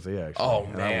Dragon Ball Z, actually. Oh,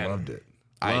 and man. I loved it.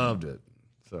 Loved it.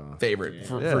 So Favorite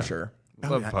for sure.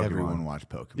 love Not Pokemon. Everyone watched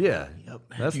Pokemon. Yeah. Yep.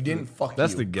 That's You didn't fuck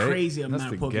That's you. the gate. Crazy That's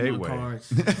amount the of Pokemon gateway.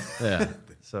 cards. Yeah.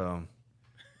 So,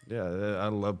 yeah, I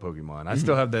love Pokemon. I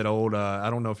still have that old. I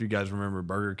don't know if you guys remember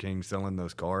Burger King selling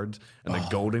those cards and the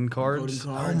golden cards.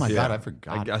 Oh my god, I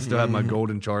forgot. I still have my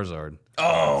golden Charizard.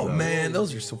 Oh man,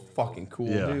 those are so fucking cool,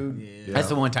 Yeah. dude. Yeah. That's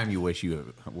the one time you wish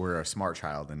you were a smart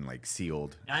child and like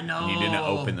sealed. I know. And you didn't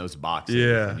open those boxes.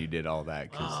 Yeah. And you did all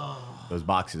that because those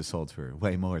boxes sold for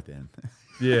way more than.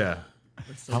 Yeah.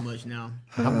 That's so much now.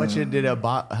 How much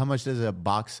How much does a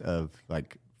box of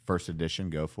like first edition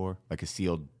go for? Like a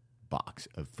sealed box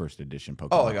of first edition Pokemon.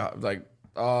 Oh my god, like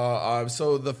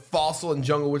so the Fossil and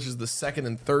Jungle, which is the second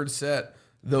and third set,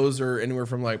 those are anywhere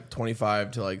from like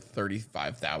 $25,000 to like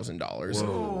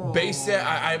 $35,000. Base set,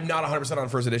 I'm not 100% on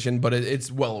first edition, but it's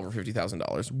well over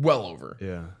 $50,000. Well over.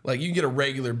 Yeah. Like you can get a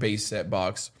regular base set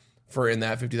box for in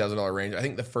that $50,000 range. I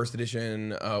think the first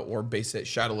edition or base set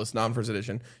Shadowless non-first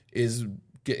edition is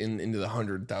getting into the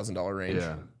 $100,000 range.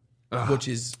 Yeah. Which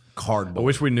is I Cardboard.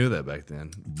 wish we knew that back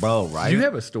then. Bro, right? You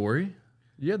have a story.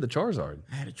 You had the Charizard.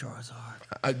 I had a Charizard.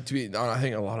 I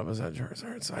think a lot of us had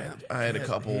Charizard, so I had a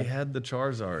couple. He had the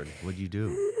Charizard. What'd you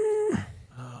do?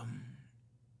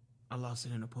 I lost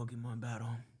it in a Pokemon battle.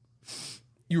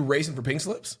 You were racing for pink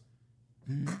slips?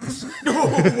 No,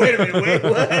 wait a minute, wait,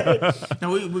 what?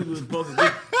 No, we was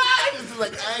Pokemon. This is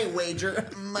like, I wager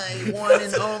my one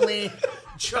and only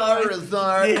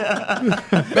Charizard.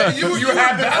 Man, you were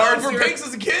having cards for pinks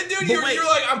as a kid, dude. You're wait.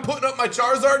 like, I'm putting up my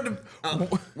Charizard.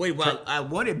 Wait, well, I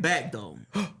won it back though,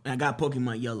 and I got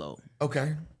Pokemon Yellow,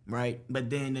 Okay. right? But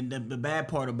then the bad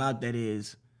part about that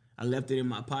is I left it in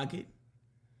my pocket,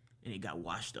 and it got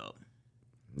washed up.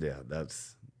 Yeah,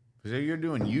 that's So you're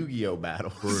doing Yu-Gi-Oh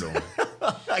battle. Brutal.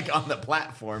 Like on the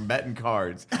platform, betting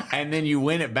cards. And then you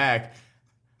win it back.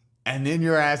 And then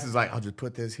your ass is like, I'll just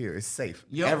put this here. It's safe.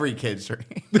 Yep. Every kid's dream.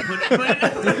 every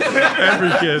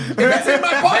kid. That's in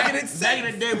my pocket. It's Back in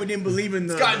safe. the day, we didn't believe in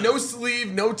the It's got no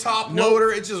sleeve, no top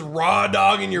loader. It's just raw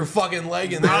dogging your fucking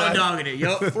leg in there. raw dog in it.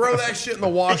 Yup. Throw that shit in the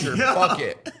washer. Fuck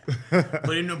it.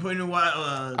 Put in the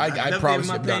I left promise it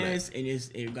in you've my done pants, and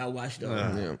it got washed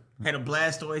up. Yeah. Had a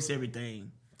Blastoise,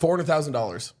 everything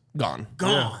 $400,000 gone.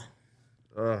 gone.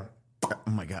 Oh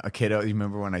my God. A kiddo. You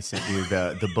remember when I sent you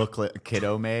the booklet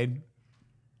kiddo made?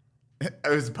 It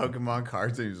was Pokemon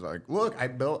cards, and he was like, look, I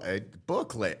built a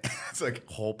booklet. It's like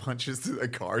hole punches through the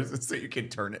cards, and so you can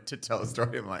turn it to tell a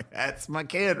story. I'm like, that's my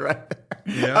kid right there.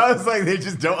 Yeah. I was like, they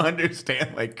just don't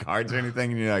understand like cards or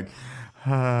anything. And you're like, oh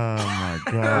my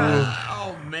God.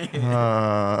 Oh man,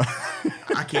 Uh,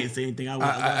 I can't say anything. I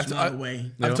watched my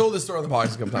way. I've told this story on the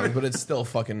podcast a couple times, but it's still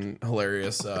fucking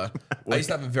hilarious. I used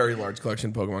to have a very large collection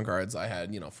of Pokemon cards. I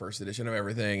had, first edition of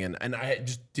everything, and I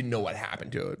just didn't know what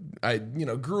happened to it. I,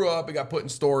 grew up, it got put in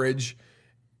storage.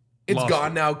 It's Lost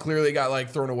gone it. now. Clearly, it got like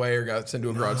thrown away or got sent to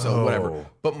a garage sale, whatever.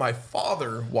 But my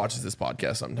father watches this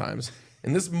podcast sometimes,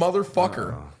 and this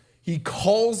motherfucker, he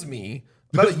calls me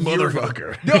About This a year ago.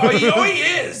 motherfucker. No, he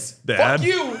is. Dad? Fuck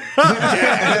you.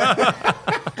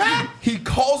 He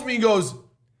calls me and goes,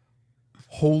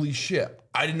 holy shit,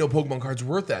 I didn't know Pokemon cards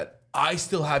were worth that. I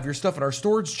still have your stuff in our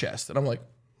storage chest. And I'm like,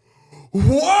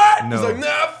 what? No. He's like,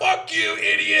 nah, fuck you,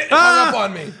 idiot. And hung up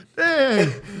on me.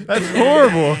 Dang, that's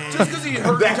horrible. Just because he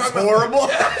heard That's me talking horrible.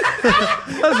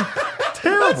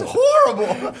 Terrible. That's horrible.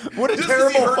 What a Just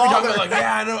 'cause he terrible heard me talking, father. like,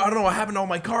 yeah, I don't know what happened to all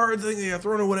my cards. I think they got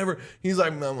thrown or whatever. He's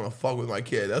like, man, I'm gonna fuck with my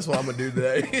kid. That's what I'm gonna do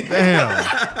today. Damn.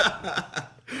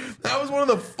 That was one of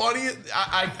the funniest.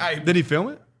 Did he film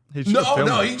it? He should have filmed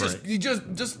No, it. he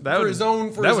just That for would- his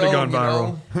own. that would have gone you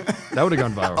viral. know? That would have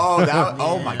gone viral.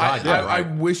 Oh my God. I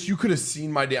wish you could have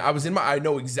seen my day. I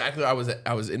know exactly. I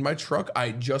was in my truck.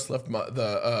 I just left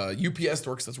the UPS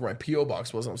store because that's where my PO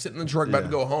box was. I'm sitting in the truck about to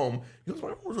go home. He goes,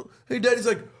 "Hey, Dad." He's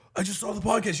like, "I just saw the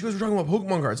podcast. You guys were talking about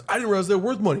Pokemon cards. I didn't realize they're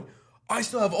worth money. I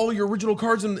still have all your original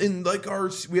cards in like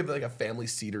we have like a family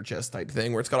cedar chest type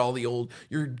thing where it's got all the old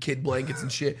your kid blankets and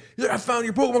shit." He's like, "I found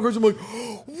your Pokemon cards." I'm like,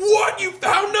 "What? You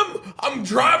found them? I'm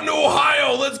driving to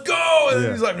Ohio. Let's go." And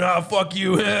he's like, "Nah, fuck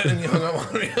you." And he hung up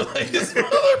on me like this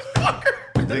motherfucker.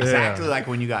 It's exactly like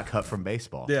when you got cut from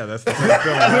baseball. Yeah, that's the same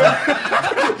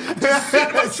film. Sitting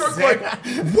in my truck like,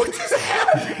 what just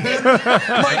happened?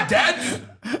 My dad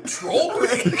just trolled me.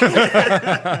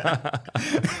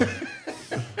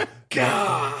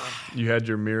 God. You had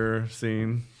your mirror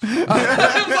scene. I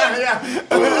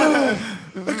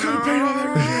could have paid all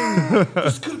everything.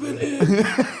 This could have been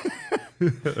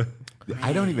it.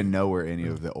 I don't even know where any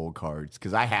of the old cards,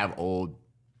 because I have old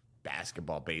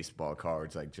basketball, baseball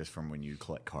cards, like just from when you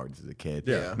collect cards as a kid.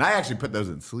 Yeah. And I actually put those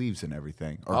in sleeves and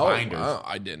everything, or binders.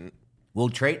 I didn't. Well,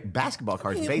 trade basketball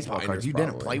cards, Yeah, baseball binders cards. You didn't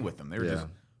probably. play with them. They were Yeah. just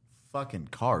fucking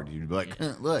cards. You'd be like,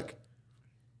 look.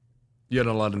 You had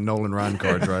a lot of Nolan Ryan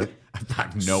cards, right? I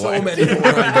have no So idea. many more.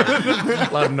 A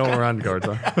lot of Nolan Ryan cards,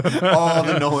 huh? All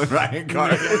the Nolan Ryan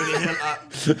cards.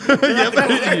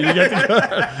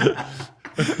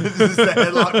 This is the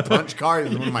headlock punch card.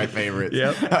 Is one of my favorites.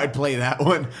 Yep. I'd play that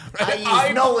one. I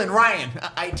use Nolan Ryan.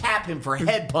 I tap him for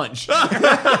head punch.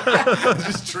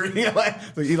 Just treating it like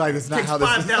Eli. That's not Takes how this.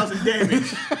 5,000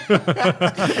 damage.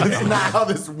 That's not how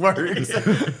this works.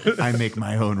 I make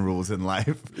my own rules in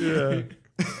life. Yeah.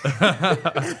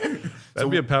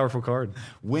 That'd be a powerful card.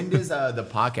 When does the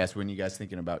podcast? When you guys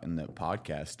thinking about in the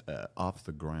podcast off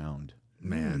the ground?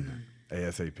 Man,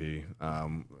 ASAP.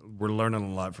 We're learning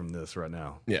a lot from this right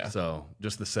now. Yeah. So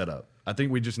just the setup. I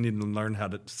think we just need to learn how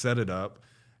to set it up,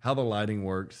 how the lighting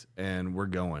works, and we're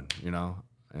going,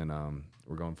 and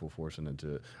we're going full force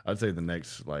into it. I'd say the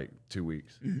next 2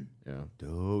 weeks. Yeah.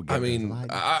 Dude, I mean,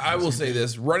 I will say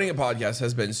this: running a podcast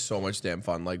has been so much damn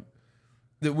fun. Like,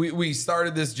 we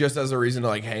started this just as a reason to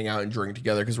hang out and drink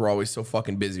together because we're always so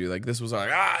fucking busy. Like, this was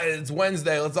it's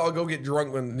Wednesday, let's all go get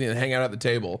drunk and hang out at the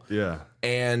table. Yeah.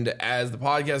 And as the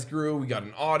podcast grew, we got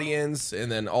an audience,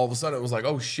 and then all of a sudden it was like,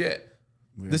 oh shit,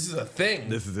 this is a thing.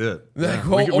 This is it. Like, Yeah.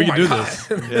 oh we can my do God. this.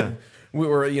 Yeah.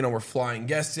 we're flying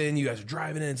guests in. You guys are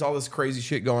driving in. It's all this crazy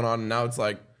shit going on, and now it's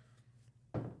like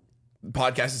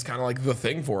podcast is kind of like the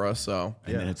thing for us. So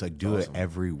and then it's like do it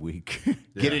every week.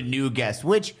 Get a new guest,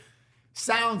 which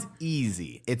sounds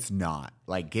easy. It's not.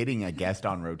 Like getting a guest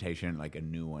on rotation, like a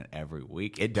new one every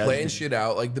week. It does plan shit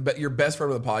out. Like your best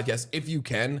friend with the podcast, if you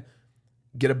can,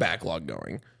 get a backlog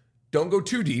going. Don't go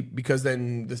too deep because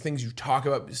then the things you talk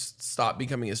about stop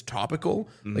becoming as topical.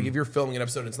 Like if you're filming an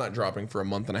episode and it's not dropping for a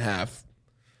month and a half,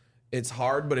 it's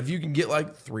hard. But if you can get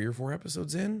 3 or 4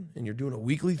 episodes in and you're doing a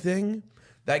weekly thing,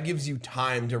 that gives you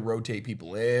time to rotate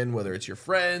people in, whether it's your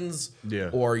friends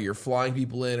or you're flying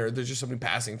people in or there's just something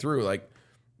passing through. Like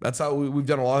that's how we've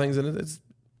done a lot of things and it's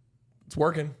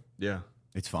working. Yeah.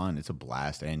 It's fun. It's a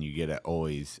blast, and you get to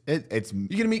always. It's You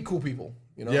get to meet cool people.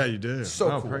 Yeah, you do.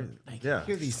 So cool. Crazy. Yeah.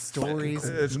 hear these stories.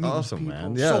 It's meet awesome, people.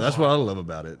 man. Yeah, that's what I love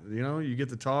about it. You get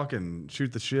to talk and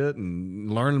shoot the shit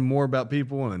and learn more about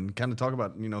people and kind of talk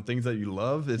about, things that you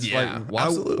love. It's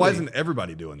why isn't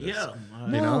everybody doing this? Yeah, I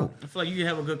feel like you can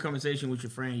have a good conversation with your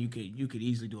friend. You could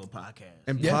easily do a podcast.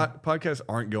 And podcasts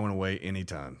aren't going away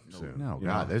anytime soon. No,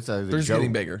 God, They're just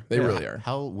getting bigger. They really are.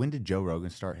 When did Joe Rogan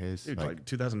start his? Dude, like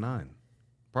 2009.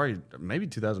 Probably, maybe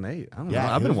 2008. I don't know.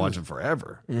 Yeah, I've he been was- watching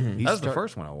forever. He That's the start-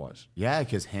 first one I watched. Yeah,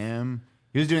 because he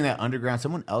was doing that underground.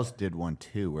 Someone else did one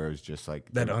too, where it was just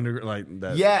like That and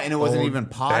it wasn't old, even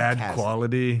podcast bad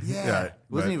quality. Yeah, it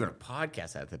wasn't even a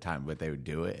podcast at the time, but they would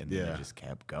do it, and then Yeah. it just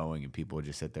kept going, and people would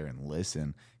just sit there and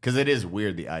listen. Because it is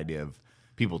weird, the idea of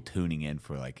people tuning in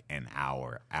for an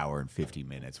hour and 50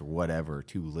 minutes or whatever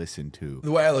to listen to.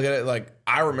 The way I look at it,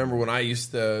 I remember when I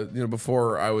used to,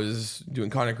 before I was doing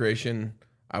content creation,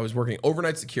 I was working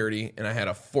overnight security, and I had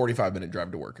a 45-minute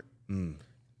drive to work.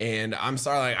 And I'm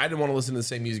sorry, like, I didn't want to listen to the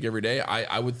same music every day.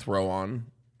 I would throw on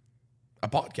a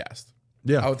podcast.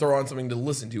 Yeah. I would throw on something to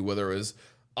listen to, whether it was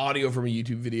audio from a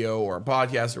YouTube video or a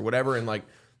podcast or whatever. And like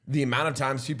the amount of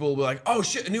times people will be like, oh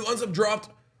shit, a new unsub dropped.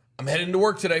 I'm heading to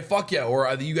work today. Fuck yeah.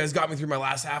 Or you guys got me through my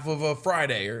last half of a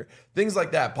Friday or things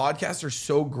like that. Podcasts are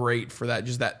so great for that,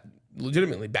 just that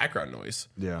legitimately background noise.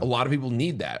 Yeah. A lot of people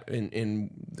need that in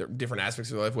their different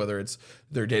aspects of their life, whether it's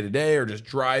their day to day or just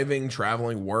driving,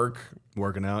 traveling,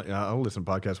 working out. Yeah, I'll listen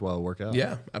to podcasts while I work out.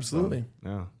 Yeah, absolutely.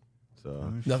 Yeah.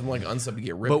 So nothing like unsub to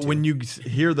get ripped. But when you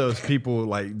hear those people,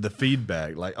 like the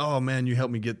feedback, like, oh man, you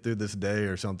helped me get through this day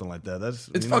or something like that.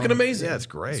 It's fucking amazing. Yeah, it's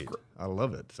great. I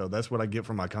love it. So that's what I get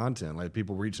from my content. Like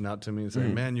people reaching out to me and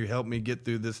saying, man, you helped me get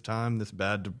through this time, this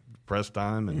bad depressed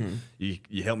time. And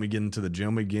you helped me get into the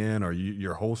gym again, or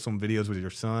your wholesome videos with your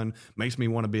son makes me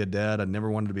want to be a dad. I never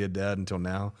wanted to be a dad until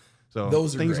now. So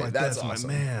those are things great. like That's that.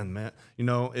 awesome. Like, man,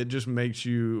 it just makes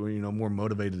you, more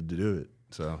motivated to do it.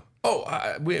 So.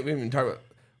 Oh, we haven't even talked about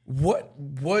what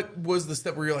was the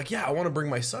step where you're like, yeah, I want to bring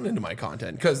my son into my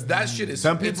content, because that shit is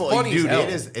some people, it's funny dude.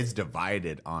 as hell. It's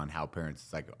divided on how parents.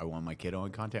 It's like, I want my kiddo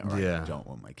in content, or I don't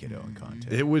want my kiddo in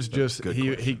content. It was just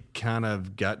he kind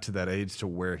of got to that age to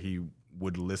where he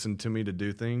would listen to me to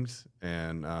do things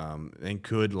and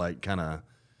could like kind of.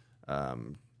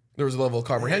 There was a level of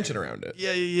comprehension around it.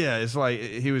 Yeah. It's like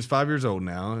he was 5 years old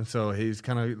now, so he's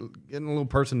kind of getting a little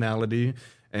personality.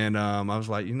 And I was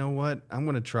like, you know what? I'm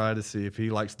going to try to see if he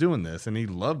likes doing this. And he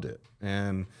loved it.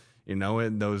 And, in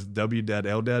those W-Dad,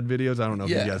 L-Dad videos, I don't know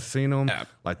if you guys seen them. Yeah.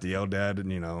 Like the L-Dad,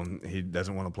 and, he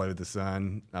doesn't want to play with his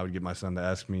son. I would get my son to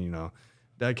ask me,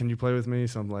 Dad, can you play with me?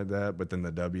 Something like that. But then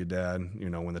the W-Dad,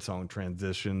 when the song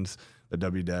transitions, the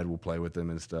W-Dad will play with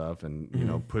him and stuff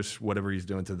and, push whatever he's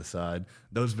doing to the side.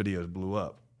 Those videos blew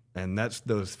up. And that's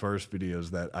those first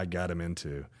videos that I got him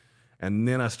into. And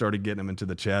then I started getting him into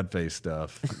the Chad face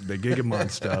stuff, the Gigamon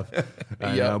stuff,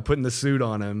 putting the suit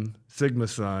on him, Sigma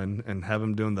Son, and have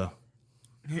him doing the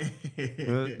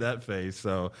that face.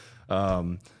 So,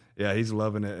 he's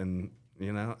loving it, and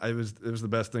it was the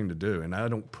best thing to do. And I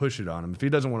don't push it on him. If he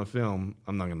doesn't want to film,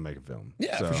 I'm not going to make him film.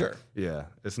 Yeah, for sure. Yeah,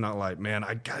 it's not like, man,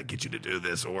 I gotta get you to do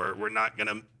this, or we're not going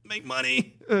to make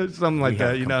money, something like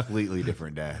that. Completely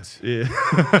different dads. Yeah.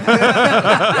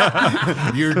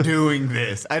 You're doing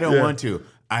this. I don't want to.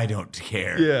 I don't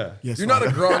care. Yeah. Yes, you're not a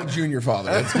Gronk Jr. father.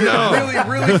 That's good. Really,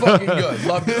 really fucking good.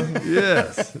 Love it.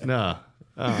 Yes. No.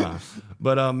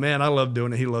 But man, I love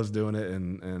doing it. He loves doing it,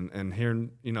 and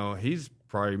hearing, he's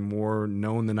probably more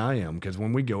known than I am, because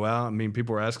when we go out,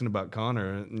 people are asking about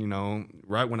Connor,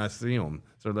 right when I see him.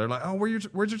 So they're like, "Oh,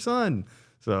 where's your son?"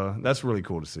 So that's really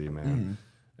cool to see, man.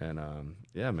 And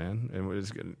man, and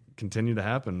it's going to continue to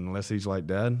happen unless he's like,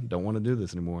 "Dad, don't want to do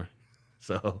this anymore."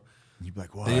 So you'd be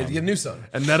like, "Why?" Then you have to get a new son.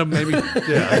 And that'll maybe, like,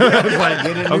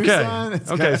 get a new son.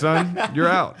 Okay, son, you're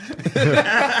out.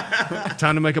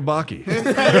 Time to make a Baki.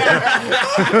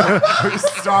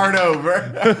 Start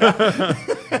over.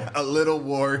 A little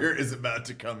warrior is about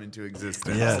to come into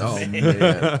existence. Yes. Oh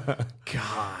man,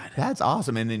 God, that's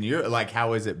awesome. And then you're like,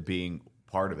 how is it being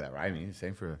part of that? Right? I mean,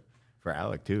 same for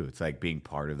Alec too. It's like being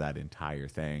part of that entire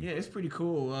thing. Yeah, it's pretty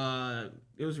cool.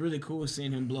 It was really cool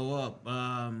seeing him blow up,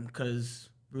 because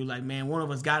we were like, man, one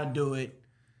of us got to do it.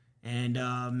 And,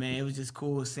 man, it was just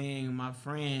cool seeing my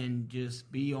friend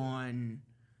just doing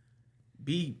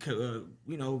videos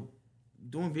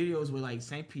with, like,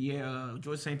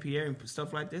 George St. Pierre and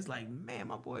stuff like this. Like, man,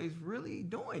 my boy is really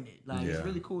doing it. Like, it's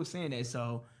really cool seeing that.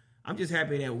 So I'm just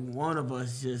happy that one of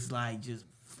us just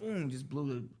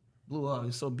blew up.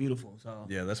 It's so beautiful. So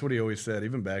yeah, that's what he always said,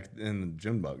 even back in the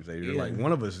gym bugs days. Like,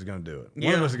 one of us is going to do it.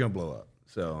 One of us is going to blow up.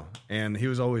 So, and he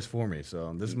was always for me.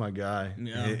 So this is my guy.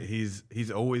 Yeah.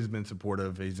 He's always been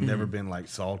supportive. He's never been like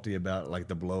salty about like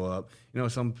the blow up.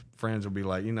 Some friends will be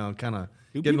like, kind of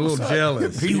getting a little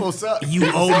jealous. People suck.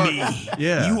 You owe me.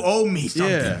 Yeah. You owe me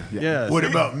something. Yeah. What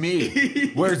about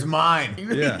me? Where's mine?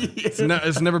 Yeah.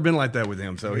 It's never been like that with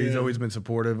him. So he's always been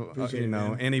supportive.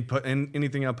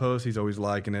 Anything I post, he's always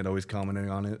liking it, always commenting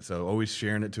on it. So always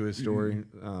sharing it to his story.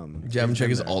 Check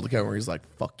his alt account where he's like,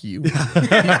 "Fuck you." He's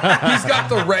got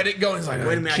the Reddit going. He's like,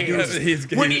 "Wait a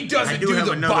minute, when he doesn't do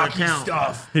the Baki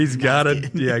stuff, he's got to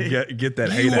get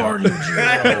that hate out."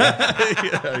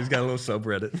 Yeah, he's got a little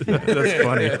subreddit. That's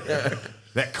funny.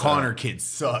 That Connor kid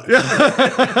sucks. Shit,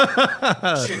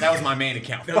 that was my main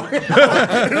account. Delete.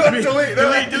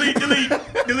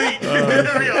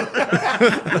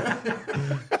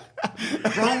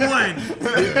 Wrong one.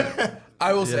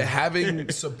 I will say having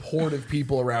supportive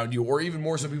people around you, or even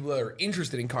more so people that are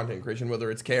interested in content creation, whether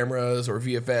it's cameras or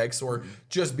VFX or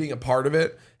just being a part of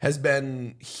it, has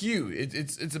been huge.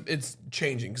 It's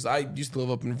changing because I used to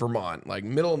live up in Vermont, like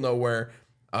middle of nowhere.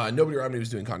 Nobody around me was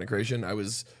doing content creation. I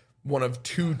was one of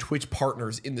 2 Twitch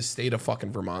partners in the state of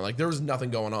fucking Vermont. Like there was nothing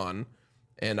going on.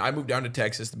 And I moved down to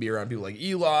Texas to be around people like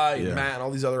Eli and Matt and all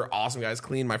these other awesome guys,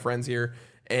 Clean, my friends here.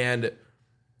 And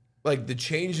like the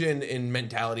change in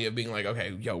mentality of being like,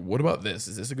 okay, yo, what about this?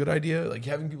 Is this a good idea? Like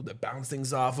having people to bounce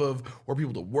things off of or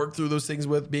people to work through those things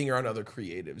with, being around other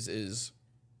creatives is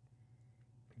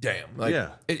damn. Like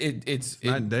it's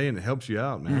night and day, and it helps you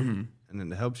out, man. And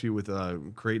then it helps you with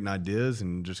creating ideas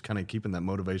and just kind of keeping that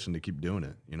motivation to keep doing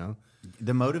it, you know?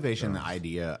 The motivation, the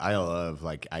idea, I love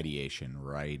like ideation,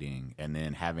 writing, and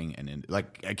then having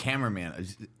like a cameraman.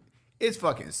 It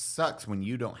fucking sucks when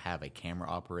you don't have a camera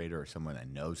operator or someone that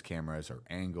knows cameras or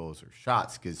angles or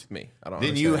shots, because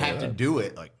then you have to do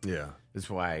it. Like, that's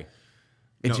why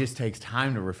it just takes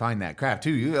time to refine that craft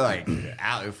too. You like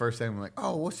out the first time, I'm like,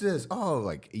 oh, what's this? Oh,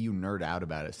 like you nerd out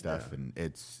about it stuff,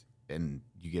 and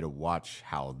you get to watch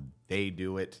how they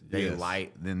do it. They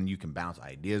light, then you can bounce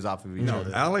ideas off of each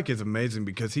other. Alec is amazing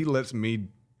because he lets me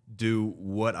do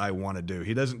what I want to do.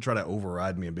 He doesn't try to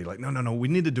override me and be like, no, we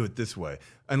need to do it this way,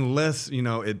 unless,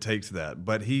 it takes that.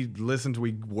 But he listens,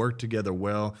 we work together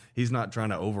well. He's not trying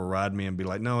to override me and be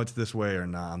like, no, it's this way, or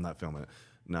nah, I'm not filming it.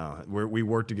 No, we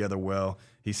work together well.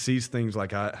 He sees things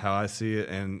like how I see it,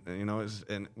 and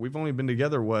and we've only been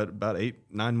together about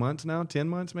 8-9 months now, 10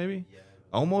 months maybe,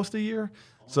 almost a year.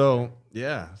 So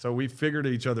so we figured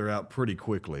each other out pretty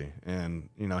quickly, and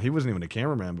he wasn't even a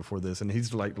cameraman before this, and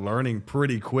he's like learning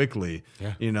pretty quickly,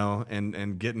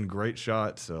 and getting great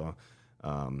shots. So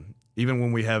even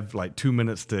when we have like 2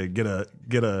 minutes to get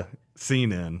a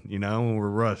scene in, when we're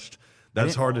rushed,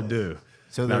 that's hard to do.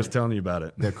 So I was telling you about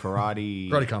it. The karate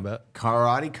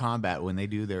combat when they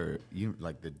do their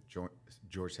like the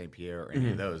George St. Pierre or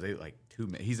any of those, they like 2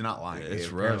 minutes. He's not lying. It's they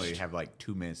rushed. apparently have like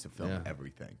 2 minutes to film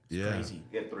everything. It's crazy.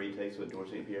 You had 3 takes with George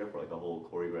St. Pierre for like a whole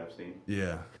choreographed scene.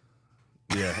 Yeah,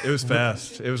 it was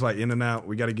fast. It was like in and out.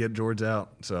 We got to get George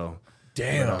out. So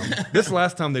damn. This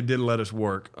last time they did let us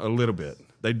work a little bit.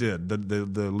 They did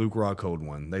the Luke Rockhold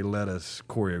one. They let us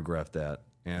choreograph that,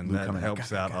 and that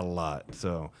helps out a lot.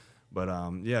 So. But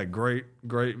great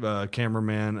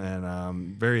cameraman,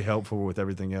 and very helpful with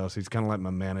everything else. He's kind of like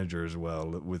my manager as well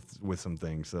with some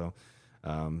things. So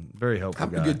very helpful.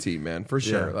 Have a good team, man, for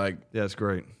sure. It's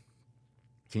great.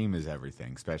 Team is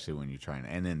everything, especially when you're trying to,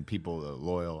 and then people are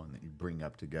loyal and that you bring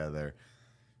up together.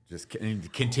 Just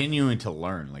continuing to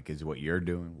learn, like, is what you're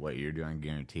doing, I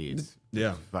guarantee it's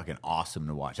fucking awesome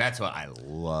to watch. That's what I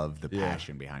love, the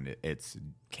passion behind it. It's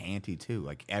Canty, too.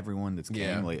 Like, everyone that's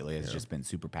came lately has just been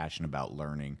super passionate about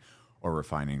learning or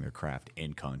refining their craft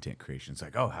in content creation. It's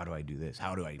like, oh, how do I do this?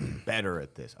 How do I be better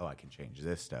at this? Oh, I can change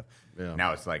this stuff. Yeah.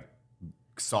 Now it's like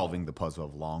solving the puzzle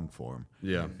of long form.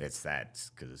 Yeah. It's that,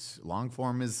 because long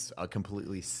form is a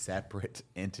completely separate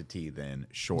entity than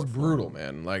short it's form. Brutal,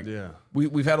 man. Like,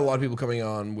 we've had a lot of people coming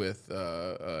on with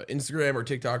Instagram or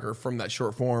TikTok or from that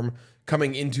short form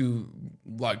coming into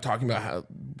like talking about how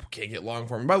can't get long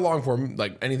form. And by long form,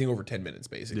 like anything over 10 minutes,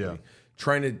 basically. Yeah.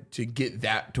 Trying to get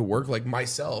that to work. Like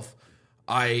myself,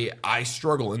 I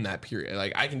struggle in that period.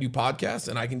 Like I can do podcasts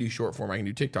and I can do short form. I can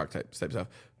do TikTok type stuff.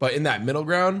 But in that middle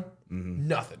ground,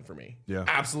 nothing for me. Yeah.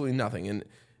 Absolutely nothing. And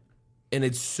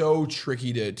it's so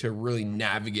tricky to really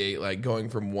navigate like going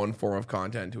from one form of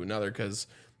content to another, because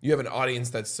you have an audience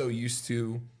that's so used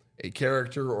to a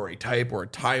character or a type or a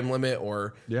time limit,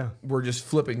 or we're just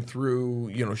flipping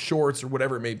through, shorts or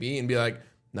whatever it may be, and be like,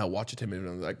 now watch a 10-minute.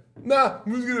 I'm like, nah,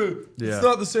 I'm just gonna. It's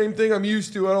not the same thing I'm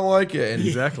used to. I don't like it. And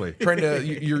exactly. Trying to,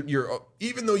 you're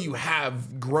even though you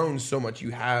have grown so much,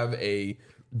 you have a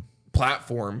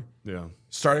platform. Yeah.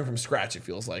 Starting from scratch, it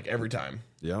feels like every time.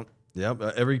 Yep.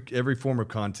 Every form of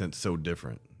content's so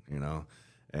different, and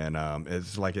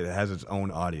it's like it has its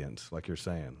own audience, like you're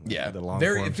saying. Yeah. The long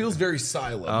it feels very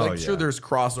siloed. Sure, there's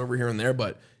crossover here and there,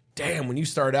 but. Damn, when you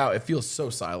start out, it feels so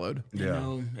siloed.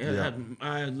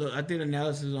 I did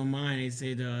analysis on mine. It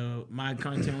said my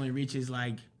content only reaches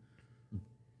like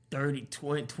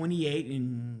 28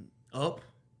 and up.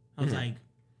 I was like,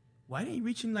 why ain't you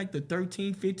reaching like the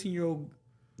 13, 15-year-old?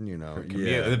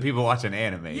 The people watching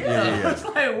anime. Yeah. I was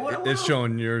like, what? It's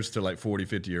showing yours to like 40,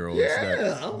 50-year-olds.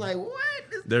 Yeah. I'm like, what?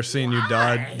 They're seeing you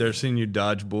dodge. They're seing you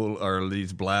dodge bull or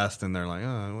these blasts, and they're like,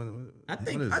 oh. I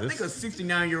think a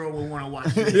 69-year-old would want to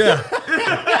watch this. Yeah.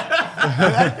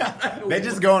 They're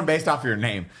just going based off your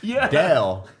name. Yeah.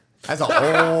 Dell That's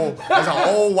an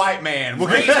old white man.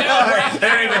 They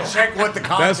don't even check what the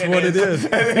content is. That's what it is.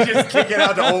 And they just kick it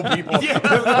out to old people. They're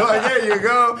like, there you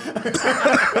go.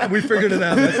 We figured it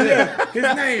out. That's it. His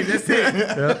name, that's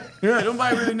it. Yeah,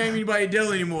 nobody really name anybody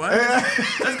Dale anymore.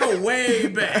 Let's go way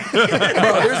back. Bro,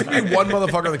 there's gonna be one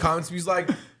motherfucker in the comments who's like,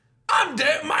 I'm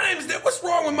Dale. My name's Dale. What's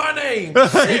wrong with my name?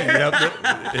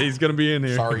 Yep. He's going to be in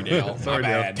here. Sorry, Dale. Sorry, my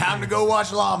Dale. bad. Time to go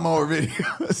watch lawnmower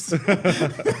videos.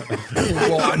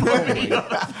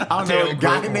 I don't know. A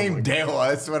guy named Dale.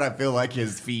 That's what I feel like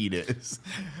his feed is.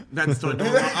 I'm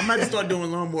about to start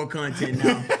doing lawnmower content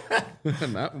now.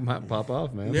 That might pop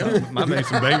off, man. Yeah. Might make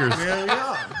some bangers. Hell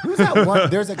yeah. Who's that one?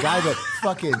 There's a guy that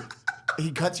fucking he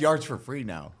cuts yards for free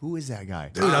now. Who is that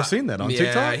guy? Dude, I've seen that on Yeah,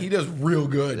 TikTok. he does real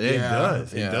good. He Yeah.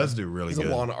 does. He Yeah. does do really He's good.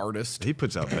 a lawn artist. He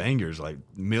puts out bangers, like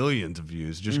millions of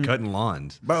views, just cutting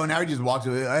lawns. Bro, now he just walks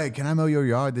away. Hey, can I mow your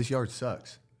yard? This yard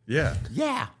sucks. Yeah.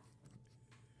 Yeah.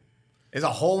 It's a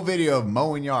whole video of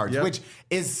mowing yards, Yep. which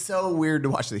is so weird to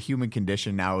watch. The human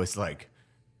condition now is like,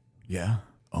 yeah.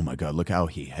 Oh my God, look how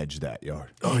he hedged that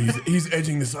yard. Oh, he's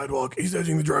edging the sidewalk. He's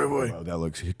edging the driveway. Oh, that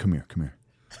looks. Come here.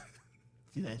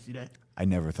 See that? I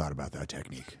never thought about that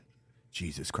technique.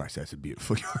 Jesus Christ, that's a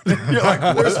beautiful yard. You're like,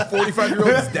 There's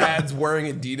 45-year-old dads wearing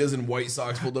Adidas and white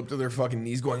socks pulled up to their fucking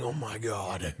knees going, oh my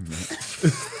God.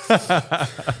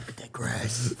 that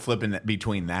grass. Flipping that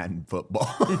between that and football.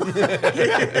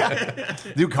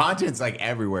 Dude, content's like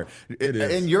everywhere. It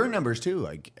is. And your numbers too.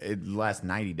 Like in the last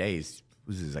 90 days,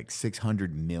 was this like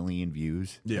 600 million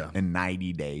views? Yeah. In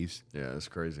 90 days. Yeah, it's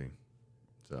crazy.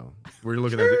 So we're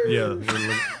looking at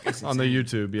on the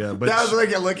YouTube, yeah. But That was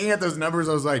like looking at those numbers,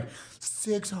 I was like,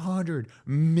 600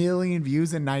 million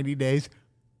views in 90 days.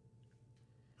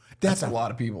 That's a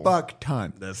lot of people. Fuck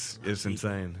ton. it's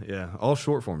insane. Yeah, all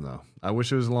short form though. I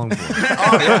wish it was long form.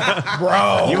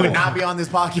 Bro, you would not be on this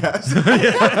podcast.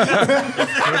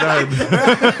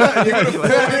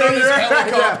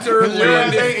 Helicopter.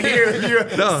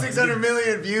 No. 600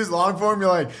 million views, long form. You're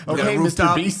like, okay, Mr.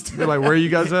 rooftop. Beast. You're like, where are you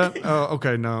guys at? Oh,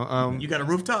 okay, no. You got a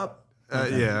rooftop?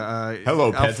 Yeah. Hello,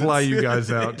 I'll peasants. fly you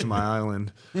guys out to my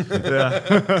island.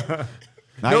 Yeah.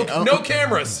 No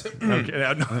cameras. Okay,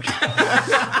 no.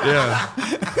 Yeah.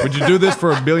 Would you do this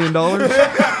for $1 billion?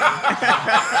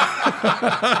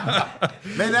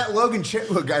 Man, that Logan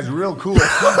Chitwood guy's real cool.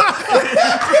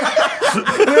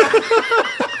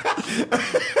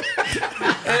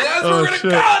 And that's where we're going to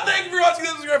go. Thank you for watching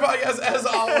this great podcast. As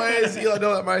always, Eli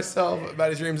know that myself,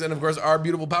 Matty Streams, and of course, our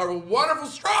beautiful, powerful, wonderful,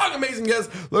 strong, amazing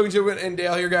guests, Logan Chitwood and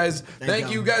Dale here, guys.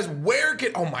 Thank you guys. Where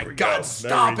can, oh my God,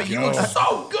 stop it. You look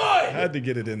so good. I had to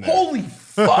get it in there. Holy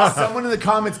fuck. Someone in the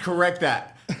comments correct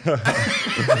that.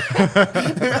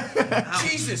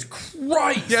 Jesus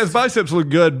Christ. Yeah, his biceps look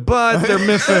good, but they're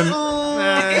missing.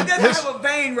 It doesn't have a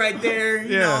vein right there.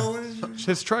 You know.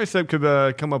 His tricep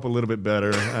could come up a little bit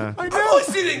better. I've only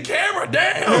seen it in camera.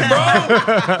 Damn,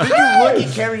 bro. Then you look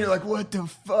at camera and you're like, what the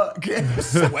fuck?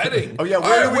 Sweating. Oh, yeah,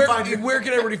 Where, do we find you? where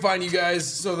can everybody find you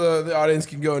guys so the audience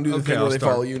can go and do the thing I'll where they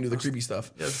start. follow you and do the creepy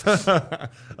stuff?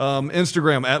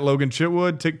 Instagram at Logan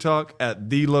Chitwood, TikTok at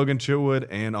The Logan Chitwood,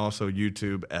 and also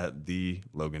YouTube at The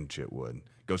Logan Chitwood.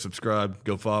 Go subscribe,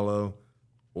 go follow,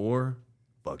 or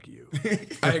fuck you.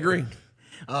 I agree.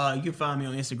 You can find me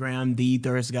on Instagram, The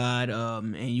Thirst God,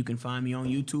 and you can find me on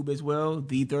YouTube as well,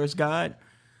 The Thirst God.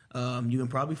 You can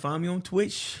probably find me on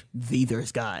Twitch, The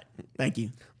Thirst God. Thank you.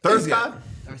 Thirst God?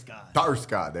 Thirst God. Thirst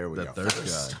God. There we go.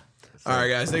 Thirst God. All right,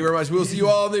 guys. Thank you very much. We'll see you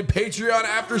all on the Patreon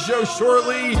after show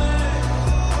shortly.